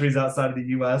of countries outside of the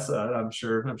U.S. I'm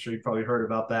sure you've probably heard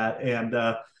about that. And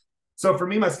so for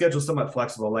me, my schedule is somewhat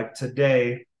flexible. Like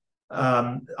today,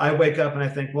 I wake up and I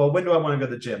think, well, when do I want to go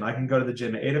to the gym? I can go to the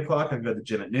gym at 8 o'clock. I can go to the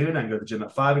gym at noon. I can go to the gym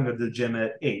at 5. I can go to the gym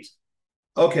at 8.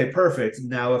 Okay, perfect.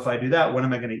 Now, if I do that, when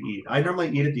am I going to eat? I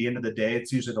normally eat at the end of the day.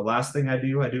 It's usually the last thing I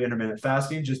do. I do intermittent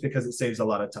fasting just because it saves a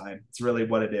lot of time. It's really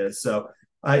what it is. So,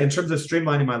 in terms of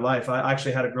streamlining my life, I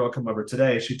actually had a girl come over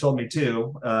today. She told me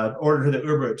to order her the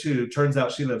Uber at 2. Turns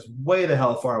out she lives way the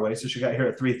hell far away, so she got here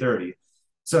at 3:30.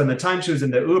 So in the time she was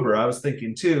in the Uber, I was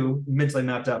thinking too, mentally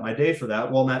mapped out my day for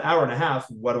that. Well, in that hour and a half,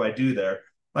 what do I do there?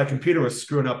 My computer was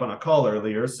screwing up on a call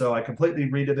earlier, so I completely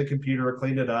redid the computer,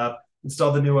 cleaned it up,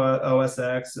 installed the new OS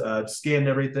X, scanned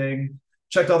everything,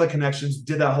 checked all the connections,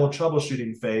 did that whole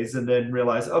troubleshooting phase, and then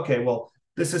realized, okay, well,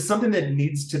 this is something that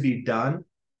needs to be done.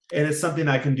 And it's something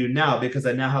I can do now because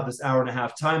I now have this hour and a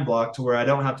half time block to where I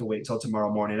don't have to wait till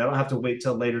tomorrow morning. I don't have to wait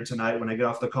till later tonight when I get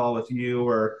off the call with you,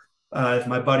 or if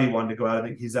my buddy wanted to go out. I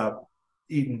think he's out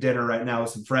eating dinner right now with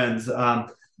some friends.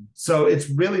 So it's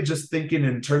really just thinking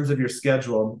in terms of your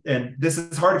schedule. And this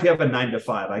is hard if you have a 9 to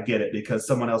 5. I get it because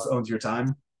someone else owns your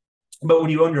time. But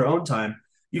when you own your own time,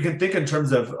 you can think in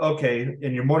terms of, okay,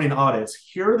 in your morning audits,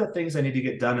 here are the things I need to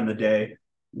get done in the day.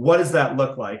 What does that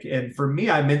look like? And for me,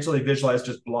 I mentally visualize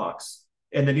just blocks.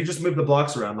 And then you just move the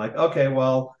blocks around like, okay,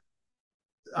 well,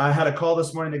 I had a call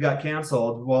this morning that got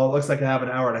canceled. Well, it looks like I have an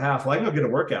hour and a half. Well, I can go get a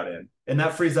workout in. And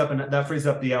that frees up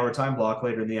the hour time block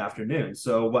later in the afternoon.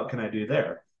 So what can I do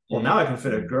there? Well, now I can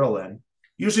fit a mm, girl in.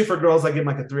 Usually for girls, I give them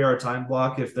like a 3 hour time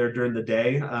block if they're during the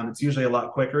day. It's usually a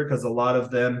lot quicker because a lot of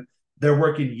them they're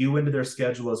working you into their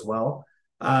schedule as well.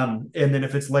 And then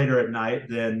if it's later at night,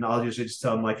 then I'll usually just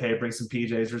tell them like, hey, bring some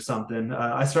PJs or something.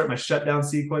 I start my shutdown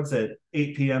sequence at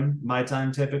 8 p.m. my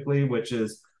time typically, which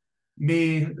is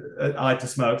me. I like to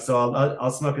smoke, so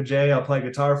I'll smoke a J. I'll play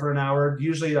guitar for an hour.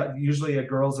 Usually a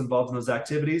girl's involved in those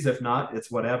activities. If not, it's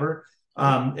whatever.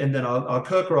 And then I'll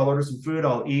cook or I'll order some food.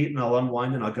 I'll eat and I'll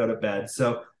unwind and I'll go to bed.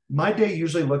 So my day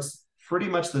usually looks pretty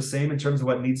much the same in terms of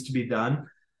what needs to be done.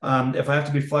 If I have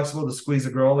to be flexible to squeeze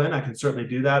a girl in, I can certainly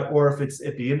do that. Or if it's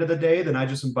at the end of the day, then I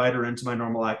just invite her into my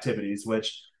normal activities,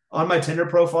 which on my Tinder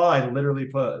profile, I literally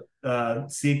put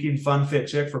seeking fun fit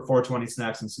chick for 420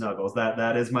 snacks and snuggles.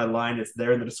 That is my line. It's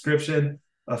there in the description.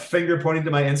 A finger pointing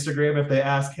to my Instagram if they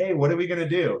ask, hey, what are we gonna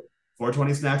do?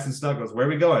 420 snacks and snuggles. Where are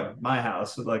we going? My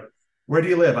house. Like, where do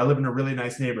you live? I live in a really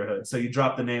nice neighborhood. So you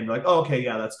drop the name, like, oh, okay,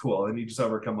 yeah, that's cool. And you just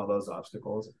overcome all those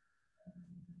obstacles.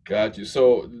 Got you.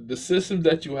 So the system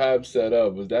that you have set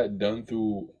up, was that done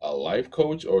through a life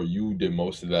coach or you did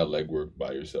most of that legwork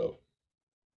by yourself?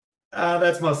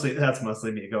 That's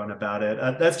mostly me going about it.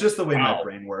 That's just the way my Wow.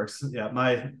 brain works. Yeah,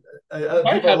 my Might people.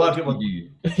 A have a lot of people. TV.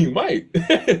 You might.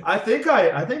 I think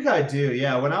I do.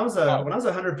 Yeah, when Wow. I was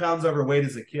 100 pounds overweight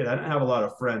as a kid, I didn't have a lot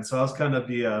of friends, so I was kind of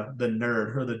the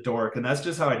nerd or the dork, and that's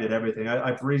just how I did everything.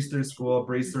 I breezed through school,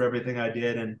 breezed through everything I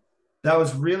did, and that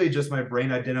was really just my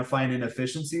brain identifying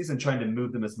inefficiencies and trying to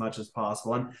move them as much as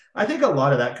possible. And I think a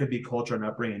lot of that could be culture and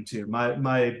upbringing too. My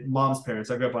mom's parents.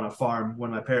 I grew up on a farm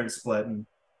when my parents split, and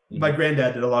my Mhm.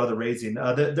 granddad did a lot of the raising.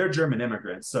 They're German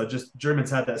immigrants, so just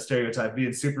Germans had that stereotype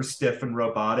being super stiff and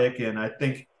robotic, and I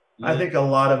Mhm. think a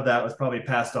lot of that was probably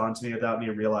passed on to me without me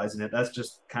realizing it. That's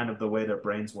just kind of the way their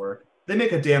brains work. They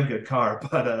make a damn good car,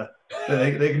 but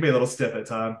they can be a little stiff at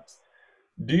times.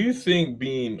 Do you think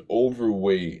being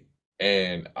overweight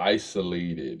and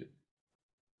isolated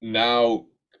now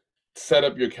set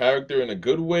up your character in a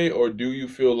good way, or do you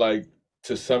feel like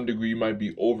to some degree you might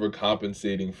be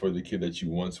overcompensating for the kid that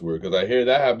you once were? Because I hear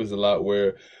that happens a lot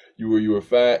where you were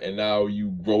fat and now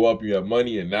you grow up, you have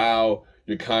money, and now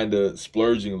you're kind of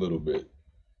splurging a little bit.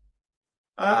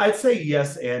 I'd say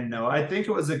yes and no. I think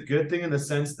it was a good thing in the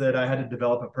sense that I had to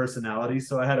develop a personality.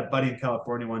 So I had a buddy in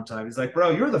California one time. He's like,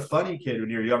 "Bro, you were the funny kid when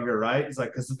you were younger, right?" He's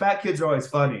like, "Because the fat kids are always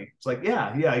funny." It's like,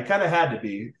 yeah, yeah, he kind of had to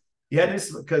be. He had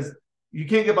to because you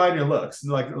can't get by on your looks.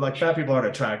 Like fat people aren't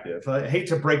attractive. I hate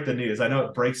to break the news. I know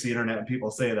it breaks the internet and people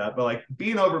say that, but like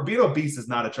being obese is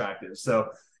not attractive. So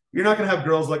you're not gonna have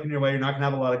girls looking your way. You're not gonna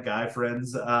have a lot of guy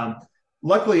friends.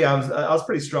 Luckily I was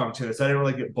pretty strong too, so I didn't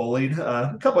really get bullied.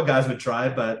 A couple of guys would try,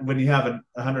 but when you have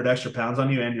 100 extra pounds on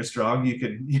you and you're strong, you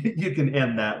can you can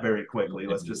end that very quickly.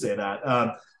 Let's just say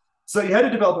that. So you had to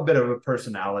develop a bit of a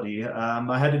personality.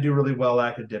 I had to do really well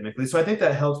academically, so I think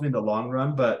that helped me in the long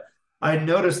run. But I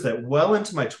noticed that well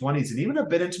into my 20s and even a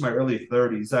bit into my early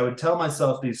 30s, I would tell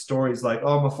myself these stories like,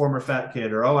 "Oh, I'm a former fat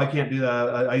kid," or "Oh, I can't do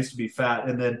that. I used to be fat,"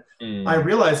 and then I Mm,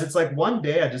 realized it's like one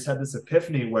day I just had this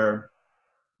epiphany where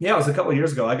yeah, it was a couple of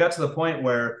years ago. I got to the point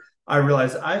where I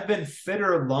realized I've been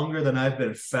fitter longer than I've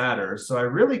been fatter. So I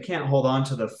really can't hold on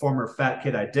to the former fat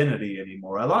kid identity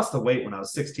anymore. I lost the weight when I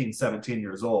was 16, 17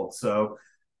 years old. So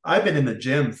I've been in the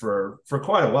gym for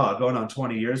quite a while, going on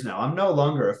 20 years now. I'm no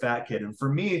longer a fat kid. And for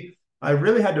me, I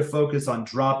really had to focus on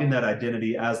dropping that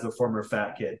identity as the former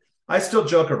fat kid. I still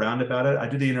joke around about it. I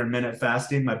do the intermittent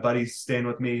fasting. My buddy's staying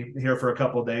with me here for a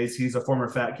couple of days. He's a former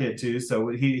fat kid too, so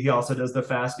he also does the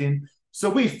fasting. So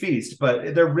we feast,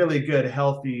 but they're really good,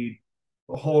 healthy,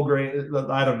 whole grain.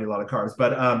 I don't need a lot of carbs,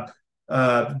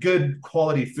 but good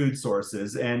quality food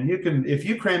sources. And you can, if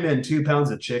you cram in 2 pounds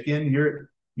of chicken,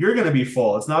 you're going to be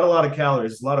full. It's not a lot of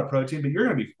calories, it's a lot of protein, but you're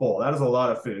going to be full. That is a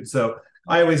lot of food. So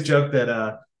I always joke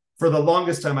that for the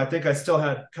longest time, I think I still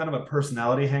had kind of a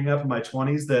personality hang up in my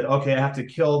 20s that, okay, I have to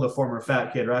kill the former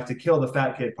fat kid or I have to kill the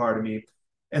fat kid part of me.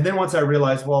 And then once I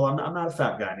realized, well, I'm not a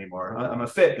fat guy anymore. I'm a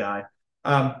fit guy,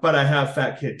 but I have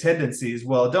fat kid tendencies.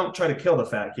 Well, don't try to kill the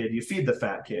fat kid. You feed the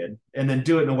fat kid and then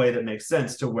do it in a way that makes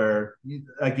sense to where,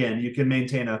 again, you can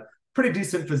maintain a pretty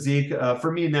decent physique.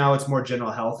 For me now, it's more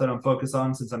general health that I'm focused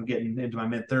on since I'm getting into my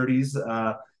mid 30s.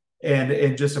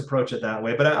 And just approach it that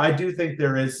way. But I do think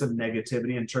there is some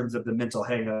negativity in terms of the mental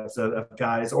hangups of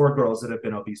guys or girls that have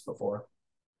been obese before.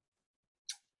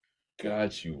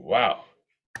 got you. Wow.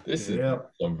 This is Yeah.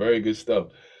 some very good stuff.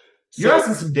 You're So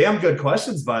asking some damn good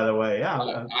questions, by the way. Yeah,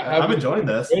 I have I'm a enjoying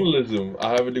degree in this. journalism. I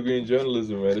have a degree in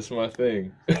journalism, man. It's my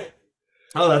thing.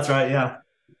 Oh, that's right. Yeah.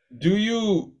 Do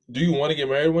you want to get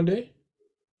married one day?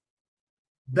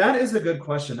 That is a good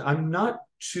question. I'm not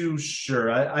too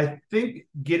sure. I think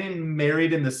getting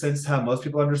married in the sense how most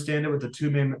people understand it with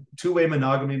the two-way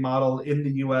monogamy model in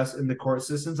the US in the court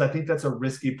systems, I think that's a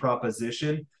risky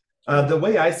proposition. True. The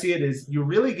way I see it is you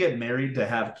really get married to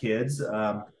have kids.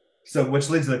 So which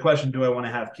leads to the question, do I want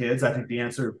to have kids? I think the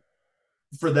answer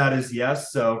for that is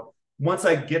yes. So once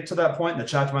I get to that point in the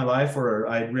chapter of my life where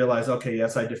I realize, okay,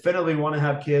 yes, I definitely want to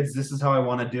have kids. This is how I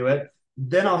want to do it.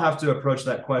 Then I'll have to approach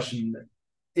that question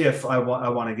if I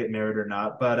want to get married or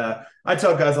not. But I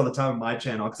tell guys all the time on my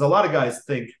channel because a lot of guys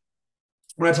think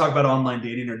when I talk about online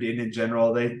dating or dating in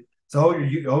general, they So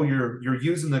you're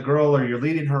using the girl or you're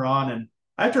leading her on. And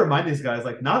I have to remind these guys,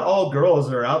 like, not all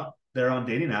girls are out there on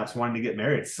dating apps wanting to get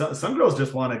married. Some girls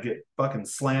just want to get fucking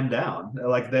slammed down.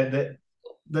 Like that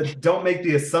don't make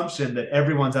the assumption that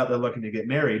everyone's out there looking to get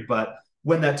married. But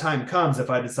when that time comes, if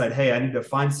I decide, hey, I need to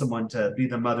find someone to be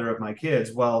the mother of my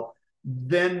kids, well,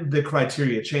 then the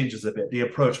criteria changes a bit. The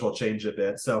approach will change a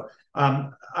bit. So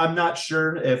I'm not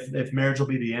sure if marriage will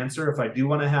be the answer. If I do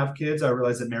want to have kids, I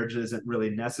realize that marriage isn't really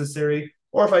necessary.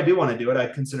 Or if I do want to do it,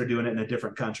 I'd consider doing it in a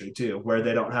different country too, where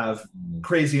they don't have Mm.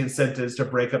 crazy incentives to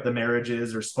break up the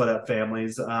marriages or split up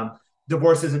families.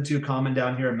 Divorce isn't too common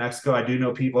down here in Mexico. I do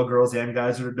know people, girls and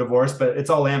guys, who are divorced, but it's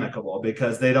all amicable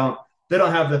because they don't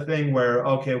have the thing where,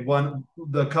 okay, one,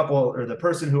 the couple or the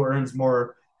person who earns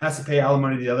more has to pay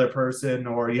alimony to the other person,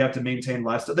 or you have to maintain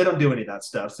lifestyle. They don't do any of that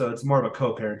stuff. So it's more of a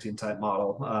co-parenting type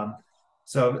model.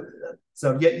 So,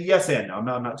 so yeah, yes and no.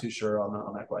 I'm not too sure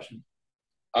on that question.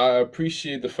 I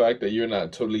appreciate the fact that you're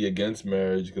not totally against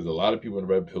marriage because a lot of people in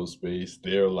the red pill space,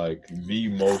 they're like the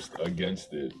most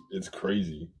against it. It's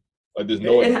crazy. Like there's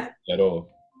no It, advantage it at all.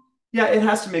 yeah, it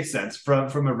has to make sense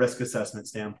from a risk assessment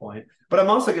standpoint. But I'm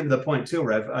also getting to the point too,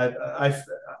 where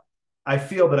I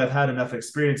feel that I've had enough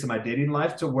experience in my dating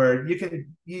life to where you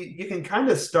can kind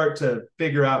of start to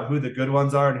figure out who the good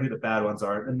ones are and who the bad ones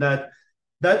are, and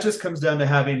that just comes down to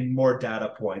having more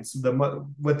data points.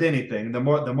 With anything, the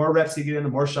more reps you get in, the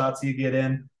more shots you get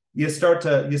in, you start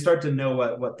to know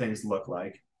what things look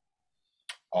like.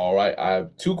 All right, I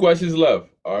have two questions left.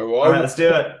 All right, All right, let's do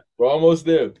it. we're almost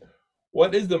there.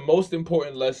 What is the most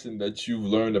important lesson that you've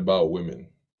learned about women?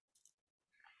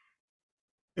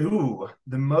 Ooh,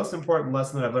 the most important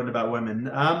lesson that I've learned about women.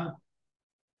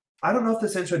 I don't know if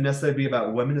this answer would necessarily be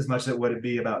about women as much as it would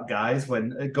be about guys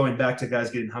when going back to guys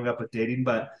getting hung up with dating.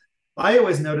 But I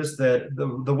always noticed that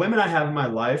the women I have in my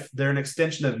life, they're an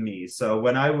extension of me. So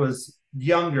when I was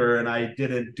younger and I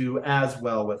didn't do as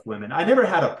well with women, I never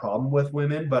had a problem with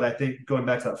women. But I think going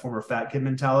back to that former fat kid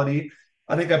mentality,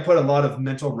 I think I put a lot of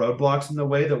mental roadblocks in the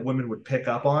way that women would pick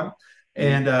up on. Mm,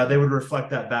 And they would reflect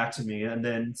that back to me. And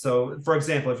then, so for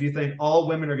example, if you think all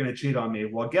women are going to cheat on me,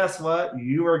 well, guess what?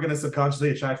 You are going to subconsciously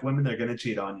attract women that are going to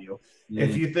cheat on you.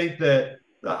 If mm, you think that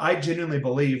I genuinely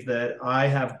believe that I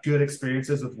have good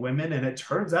experiences with women, and it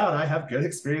turns out I have good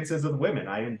experiences with women.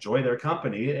 I enjoy their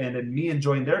company, and in me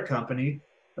enjoying their company,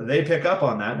 they pick up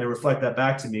on that and they reflect that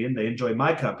back to me, and they enjoy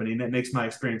my company, and it makes my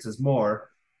experiences more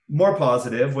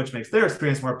positive, which makes their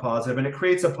experience more positive, and it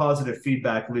creates a positive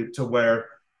feedback loop to where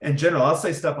in general, I'll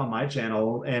say stuff on my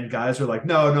channel, and guys are like,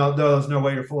 no, there's no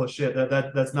way, you're full of shit.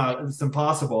 That's not, it's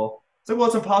impossible. It's like, well,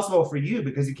 it's impossible for you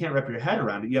because you can't wrap your head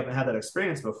around it. You haven't had that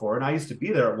experience before. And I used to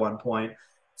be there at one point.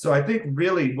 So I think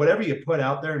really whatever you put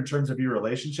out there in terms of your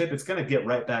relationship, it's going to get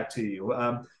right back to you.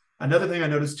 Another thing I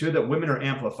noticed too, that women are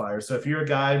amplifiers. So if you're a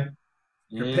guy,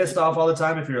 you're pissed mm. off all the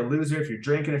time, if you're a loser, if you're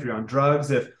drinking, if you're on drugs,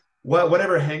 if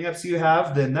whatever hangups you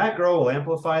have, then that girl will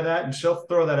amplify that and she'll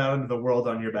throw that out into the world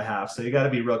on your behalf. So you got to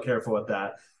be real careful with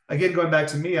that. Again, going back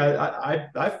to me,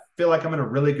 I feel like I'm in a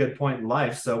really good point in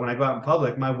life. So when I go out in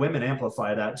public, my women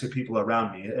amplify that to people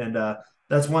around me, and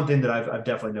that's one thing that I've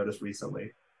definitely noticed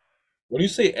recently. When you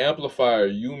say amplifier,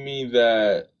 you mean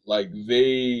that like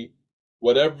they,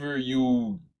 whatever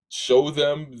you show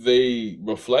them, they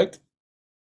reflect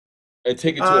and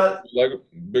take it to a Uh, like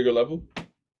bigger level?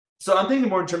 so I'm thinking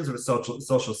more in terms of a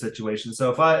social situation. So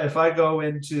if I go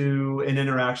into an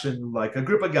interaction like a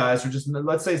group of guys, or just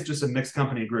let's say it's just a mixed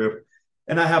company group,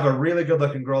 and I have a really good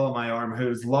looking girl on my arm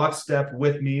who's lockstep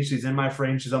with me. She's in my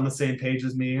frame. She's on the same page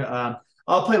as me.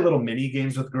 I'll play little mini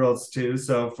games with girls too.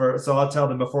 So I'll tell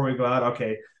them before we go out,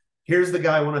 okay, here's the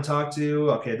guy I want to talk to.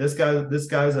 Okay, this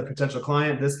guy's a potential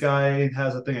client. This guy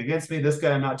has a thing against me. This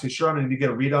guy I'm not too sure. I'm going to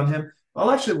get a read on him.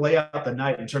 I'll actually lay out the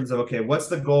night in terms of, okay, what's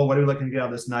the goal? What are we looking to get out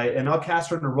of this night? And I'll cast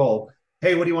her in a role.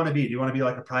 Hey, what do you want to be? Do you want to be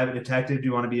like a private detective? Do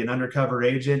you want to be an undercover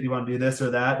agent? Do you want to do this or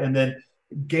that? And then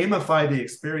gamify the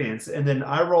experience. And then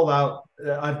I roll out.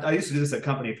 I used to do this at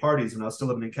company parties when I was still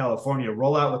living in California.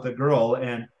 Roll out with a girl,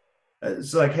 and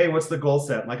it's like, hey, what's the goal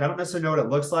set? Like, I don't necessarily know what it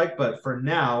looks like, but for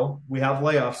now, we have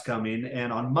layoffs coming,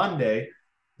 and on Monday,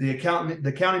 the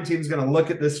accounting team is going to look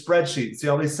at this spreadsheet, see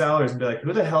all these salaries, and be like,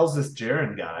 who the hell's this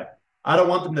Jaron guy? I don't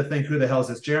want them to think, who the hell's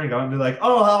this Jaron guy? And be like,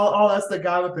 oh, that's the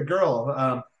guy with the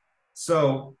girl.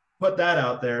 So put that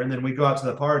out there, and then we go out to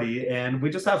the party and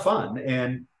we just have fun.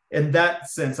 And in that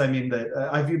sense, I mean that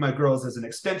I view my girls as an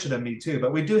extension of me too,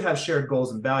 but we do have shared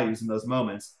goals and values in those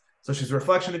moments. So she's a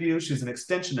reflection of you, she's an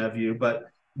extension of you, but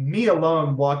me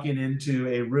alone walking into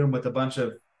a room with a bunch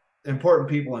of important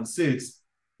people in suits,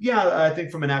 Yeah, I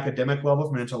think from an academic level,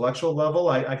 from an intellectual level,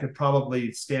 I could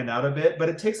probably stand out a bit, but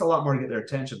it takes a lot more to get their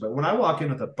attention. But when I walk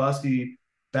in with a busty,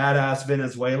 badass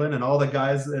Venezuelan and all the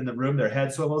guys in the room, their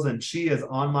head swivels, and she is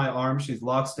on my arm, she's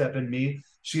lockstep in me,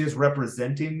 she is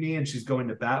representing me, and she's going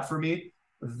to bat for me,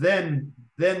 then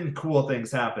cool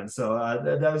things happen. So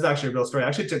that was actually a real story. I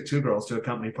actually took two girls to a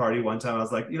company party one time. I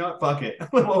was like, you know what, fuck it,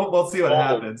 we'll see what Oh,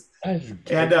 happens. that's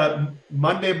And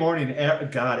Monday morning,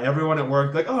 God, everyone at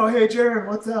work like, "Oh, hey, Jaron,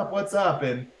 what's up? What's up?"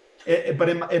 And but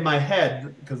in my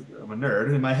head, because I'm a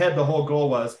nerd, in my head, the whole goal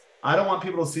was I don't want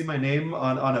people to see my name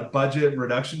on a budget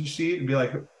reduction sheet and be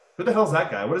like, "Who the hell's that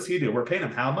guy? What does he do? We're paying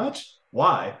him how much?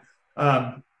 Why?"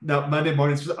 No, Monday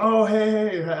morning's just, "Oh,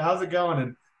 hey, how's it going?"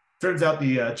 And turns out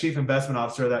the chief investment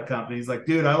officer of that company is like,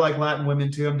 "Dude, I like Latin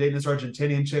women too. I'm dating this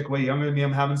Argentinian chick way younger than me.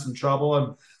 I'm having some trouble."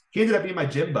 And he ended up being my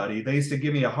gym buddy. They used to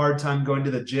give me a hard time going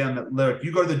to the gym. Look,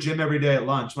 you go to the gym every day at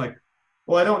lunch. I'm like,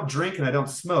 well, I don't drink and I don't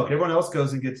smoke. Everyone else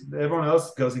goes and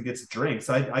gets drinks.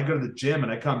 I go to the gym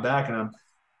and I come back and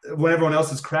when everyone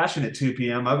else is crashing at 2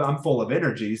 p.m., I'm full of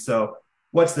energy. So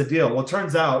what's the deal? Well, it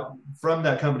turns out from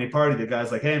that company party, the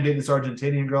guy's like, hey, I'm dating this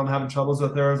Argentinian girl. I'm having troubles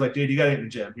with her. I was like, dude, you got to get in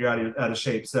the gym. You're out of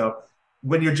shape. So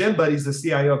when your gym buddy's the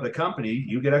CIO of the company,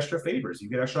 you get extra favors, you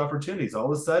get extra opportunities.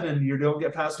 All of a sudden, you don't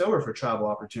get passed over for travel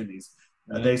opportunities.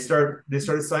 mm, They start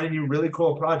assigning you really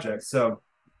cool projects. So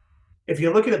if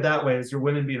you look at it that way, as your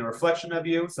women being a reflection of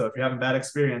you. So if you're having bad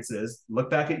experiences,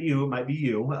 look back at you. It might be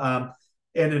you.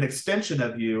 And an extension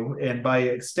of you, and by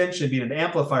extension, being an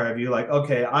amplifier of you. Like,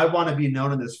 okay, I want to be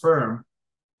known in this firm.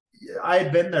 I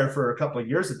had been there for a couple of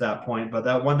years at that point, but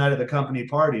that one night at the company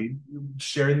party,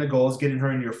 sharing the goals, getting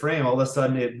her in your frame, all of a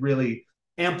sudden it really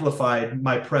amplified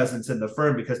my presence in the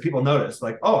firm because people noticed,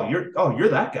 like, you're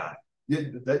that guy,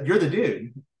 you're the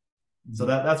dude. So mm.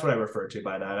 that's what I refer to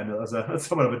by that. I know that's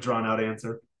somewhat of a drawn out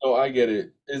answer. Oh, I get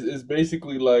it. It's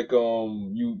basically like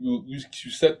you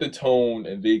set the tone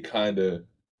and they kind of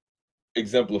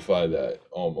exemplify that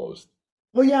almost.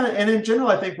 Well, yeah, and in general,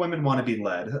 I think women want to be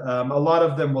led. A lot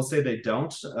of them will say they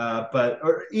don't, but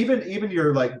or even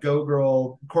your like go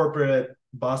girl, corporate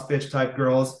boss bitch type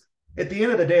girls. At the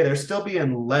end of the day, they're still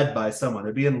being led by someone.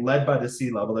 They're being led by the C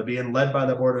level. They're being led by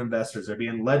the board of investors. They're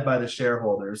being led by the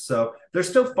shareholders. So they're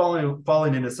still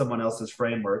falling into someone else's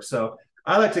framework. So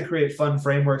I like to create fun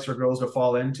frameworks for girls to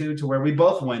fall into, to where we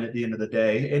both win at the end of the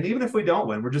day. And even if we don't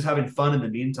win, we're just having fun in the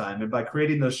meantime. And by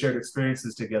creating those shared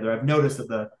experiences together, I've noticed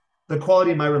that the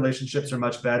quality of my relationships are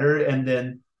much better, and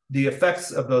then the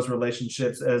effects of those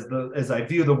relationships as I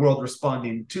view the world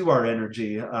responding to our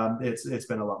energy, it's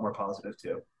been a lot more positive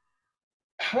too.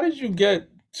 How did you get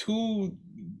two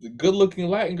good-looking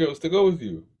Latin girls to go with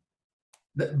you?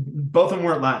 Both of them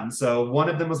weren't Latin, so one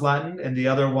of them was Latin, and the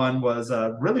other one was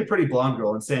a really pretty blonde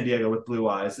girl in San Diego with blue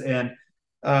eyes. And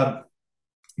uh,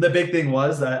 the big thing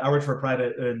was I worked for a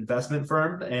private investment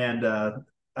firm, and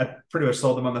I pretty much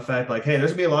sold them on the fact like, hey,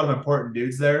 there's gonna be a lot of important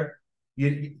dudes there.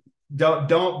 You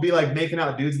don't be like making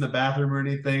out dudes in the bathroom or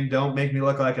anything. Don't make me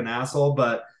look like an asshole.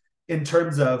 But in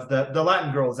terms of the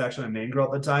Latin girl was actually my main girl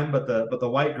at the time, but the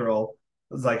white girl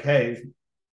was like, hey,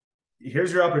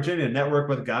 here's your opportunity to network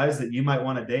with guys that you might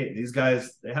want to date. These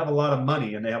guys, they have a lot of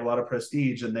money and they have a lot of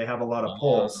prestige and they have a lot of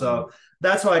pull. Uh, So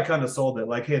that's how I kind of sold it.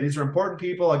 Like, hey, these are important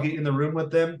people. I'll get you in the room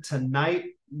with them tonight.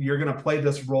 You're going to play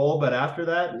this role, but after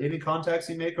that, any contacts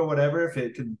you make or whatever, if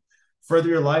it can further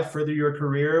your life, further your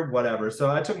career, whatever. So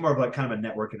I took more of like kind of a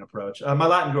networking approach. My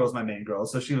Latin girl is my main girl,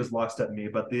 so she was lockstep in me.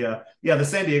 But the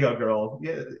San Diego girl,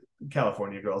 yeah,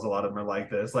 California girls, a lot of them are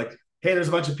like this. Like, hey, there's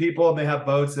a bunch of people and they have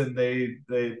boats and they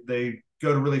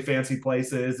go to really fancy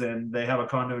places and they have a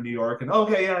condo in New York and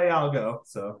okay, yeah, I'll go.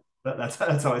 So that's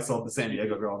how I sold the San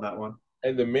Diego girl on that one.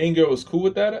 and the main girl was cool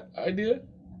with that idea?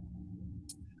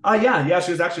 Yeah,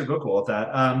 she was actually real cool with that.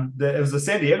 It was the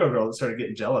San Diego girl that started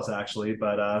getting jealous actually,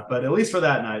 but at least for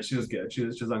that night, she was good. She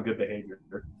was on good behavior.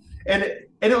 And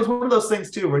it was one of those things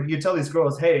too where you tell these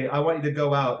girls, hey, I want you to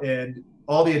go out and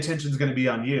all the attention's going to be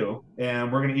on you,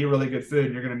 and we're going to eat really good food,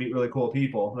 and you're going to meet really cool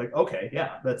people. Like, okay,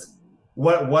 yeah, that's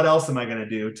what else am I going to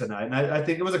do tonight? And I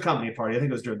think it was a company party. I think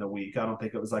it was during the week. I don't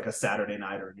think it was like a Saturday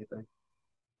night or anything.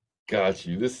 Got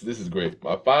you. This is great.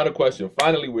 My final question.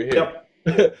 Finally, we're Yep.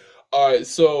 here. All right.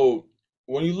 So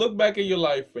when you look back at your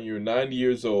life when you're 90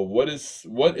 years old, what is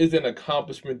an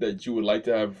accomplishment that you would like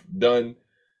to have done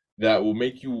that will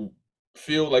make you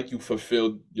feel like you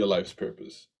fulfilled your life's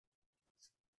purpose?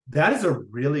 That is a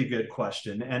really good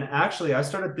question. And actually, I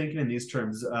started thinking in these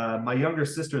terms. My younger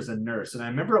sister's a nurse. And I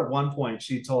remember at one point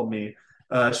she told me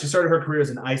she started her career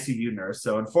as an ICU nurse.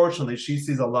 So unfortunately, she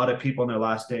sees a lot of people in their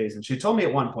last days. And she told me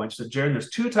at one point, she said, Jaron, there's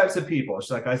two types of people.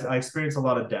 She's like, I experience a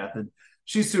lot of death. And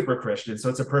she's super Christian, so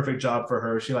it's a perfect job for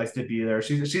her. She likes to be there.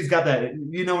 She's got that,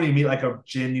 you know, when you meet like a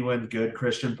genuine good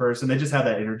Christian person, they just have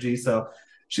that energy. So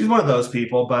she's one of those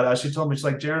people. But she told me, she's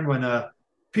like, Jaron, when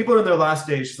people are in their last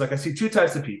days, she's like, I see two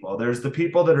types of people. There's the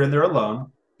people that are in there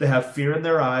alone. They have fear in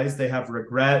their eyes. They have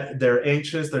regret. They're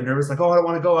anxious. They're nervous. Like, oh, I don't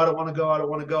want to go. I don't want to go. I don't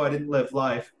want to go. I didn't live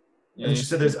life. And then she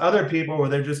said, Mhm. there's other people where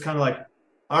they're just kind of like,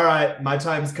 all right, my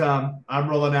time's come. I'm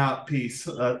rolling out. Peace.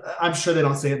 I'm sure they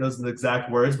don't say it in those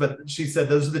exact words, but she said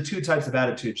those are the two types of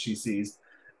attitudes she sees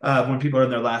when people are in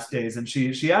their last days. And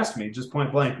she asked me just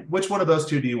point blank, which one of those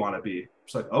two do you want to be?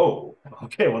 She's like, oh,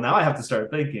 okay. Well, now I have to start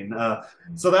thinking.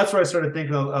 So that's where I started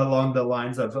thinking along the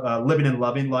lines of living and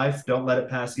loving life. Don't let it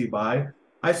pass you by.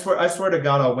 I swear to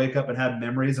God, I'll wake up and have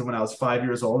memories of when I was 5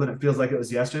 years old, and it feels like it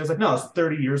was yesterday. I was like, no, it's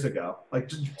 30 years ago.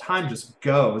 Like time just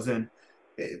goes, and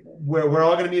we're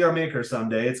all going to meet our maker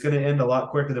someday. It's going to end a lot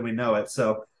quicker than we know it.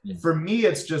 So for me,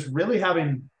 it's just really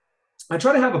having. I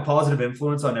try to have a positive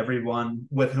influence on everyone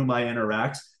with whom I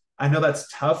interact. I know that's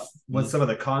tough with Mhm. some of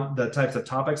the types of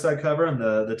topics I cover and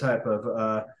the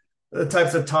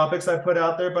types of topics I put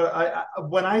out there. But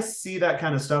when I see that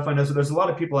kind of stuff, I know so there's a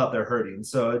lot of people out there hurting.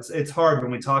 So it's hard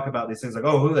when we talk about these things like,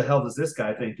 oh, who the hell does this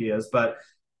guy think he is? But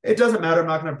it doesn't matter. I'm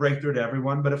not going to break through to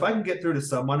everyone, but if I can get through to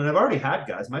someone, and I've already had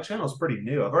guys, my channel is pretty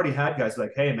new. I've already had guys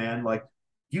like, hey man, like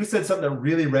you said something that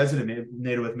really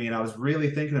resonated with me, and I was really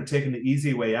thinking of taking the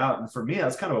easy way out. And for me,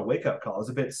 that's kind of a wake up call.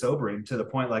 It's a bit sobering to the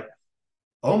point like,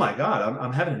 oh my God,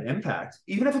 I'm having an impact,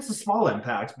 even if it's a small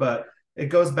impact. But it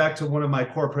goes back to one of my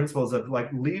core principles of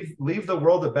like leave the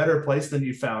world a better place than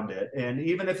you found it. And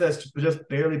even if that's just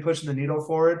barely pushing the needle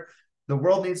forward, the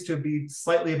world needs to be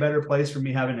slightly a better place for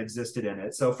me having existed in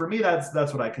it. So for me,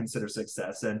 that's what I consider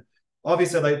success. And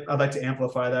obviously, I'd like to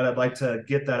amplify that. I'd like to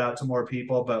get that out to more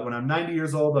people. But when I'm 90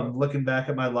 years old, I'm looking back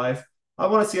at my life. I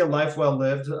want to see a life well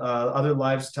lived, other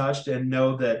lives touched, and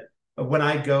know that when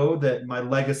I go, that my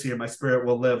legacy or my spirit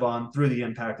will live on through the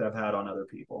impact I've had on other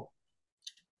people.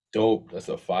 Dope. That's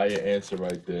a fire answer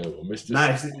right there. Well, Mr.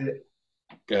 Nice.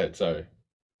 Go ahead. Sorry.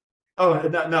 Oh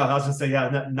no, I was just saying,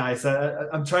 yeah, nice.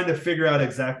 I'm trying to figure out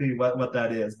exactly what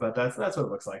that is, but that's what it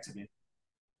looks like to me.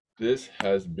 This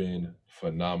has been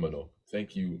phenomenal.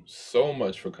 Thank you so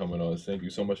much for coming on. Thank you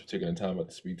so much for taking the time out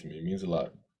to speak to me. It means a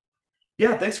lot.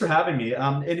 Yeah, thanks for having me.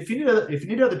 And if you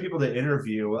need other people to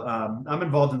interview, I'm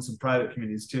involved in some private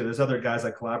communities too. There's other guys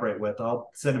I collaborate with. I'll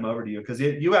send them over to you because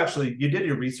you actually you did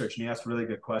your research and you asked really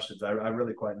good questions. I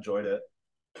really quite enjoyed it.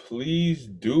 Please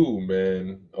do,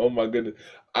 man. Oh my goodness.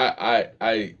 I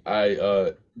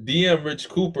DM Rich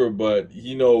Cooper, but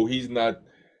he's not.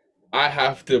 I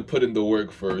have to put in the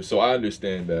work first, so I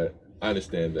understand that. I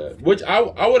understand that. Which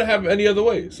I would have any other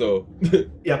way. So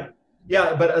Yeah,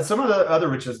 yeah. But some of the other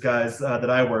richest guys that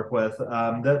I work with,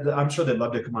 I'm sure they'd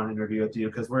love to come on and interview with you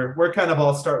because we're kind of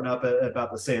all starting up at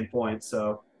about the same point.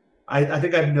 So I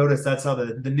think I've noticed that's how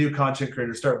the new content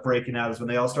creators start breaking out is when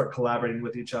they all start collaborating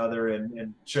with each other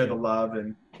and share the love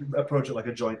and approach it like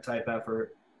a joint type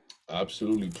effort.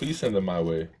 absolutely, please send them my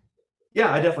way.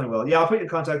 Yeah, I definitely will. Yeah, I'll put you in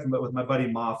contact with my buddy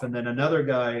Moff, and then another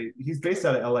guy. He's based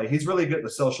out of LA. He's really good at the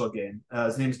social game.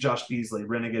 His name's Josh Beasley,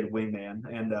 Renegade Wingman,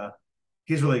 and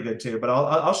he's really good too. But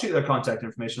I'll shoot their contact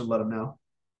information and let them know.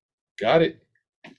 Got it.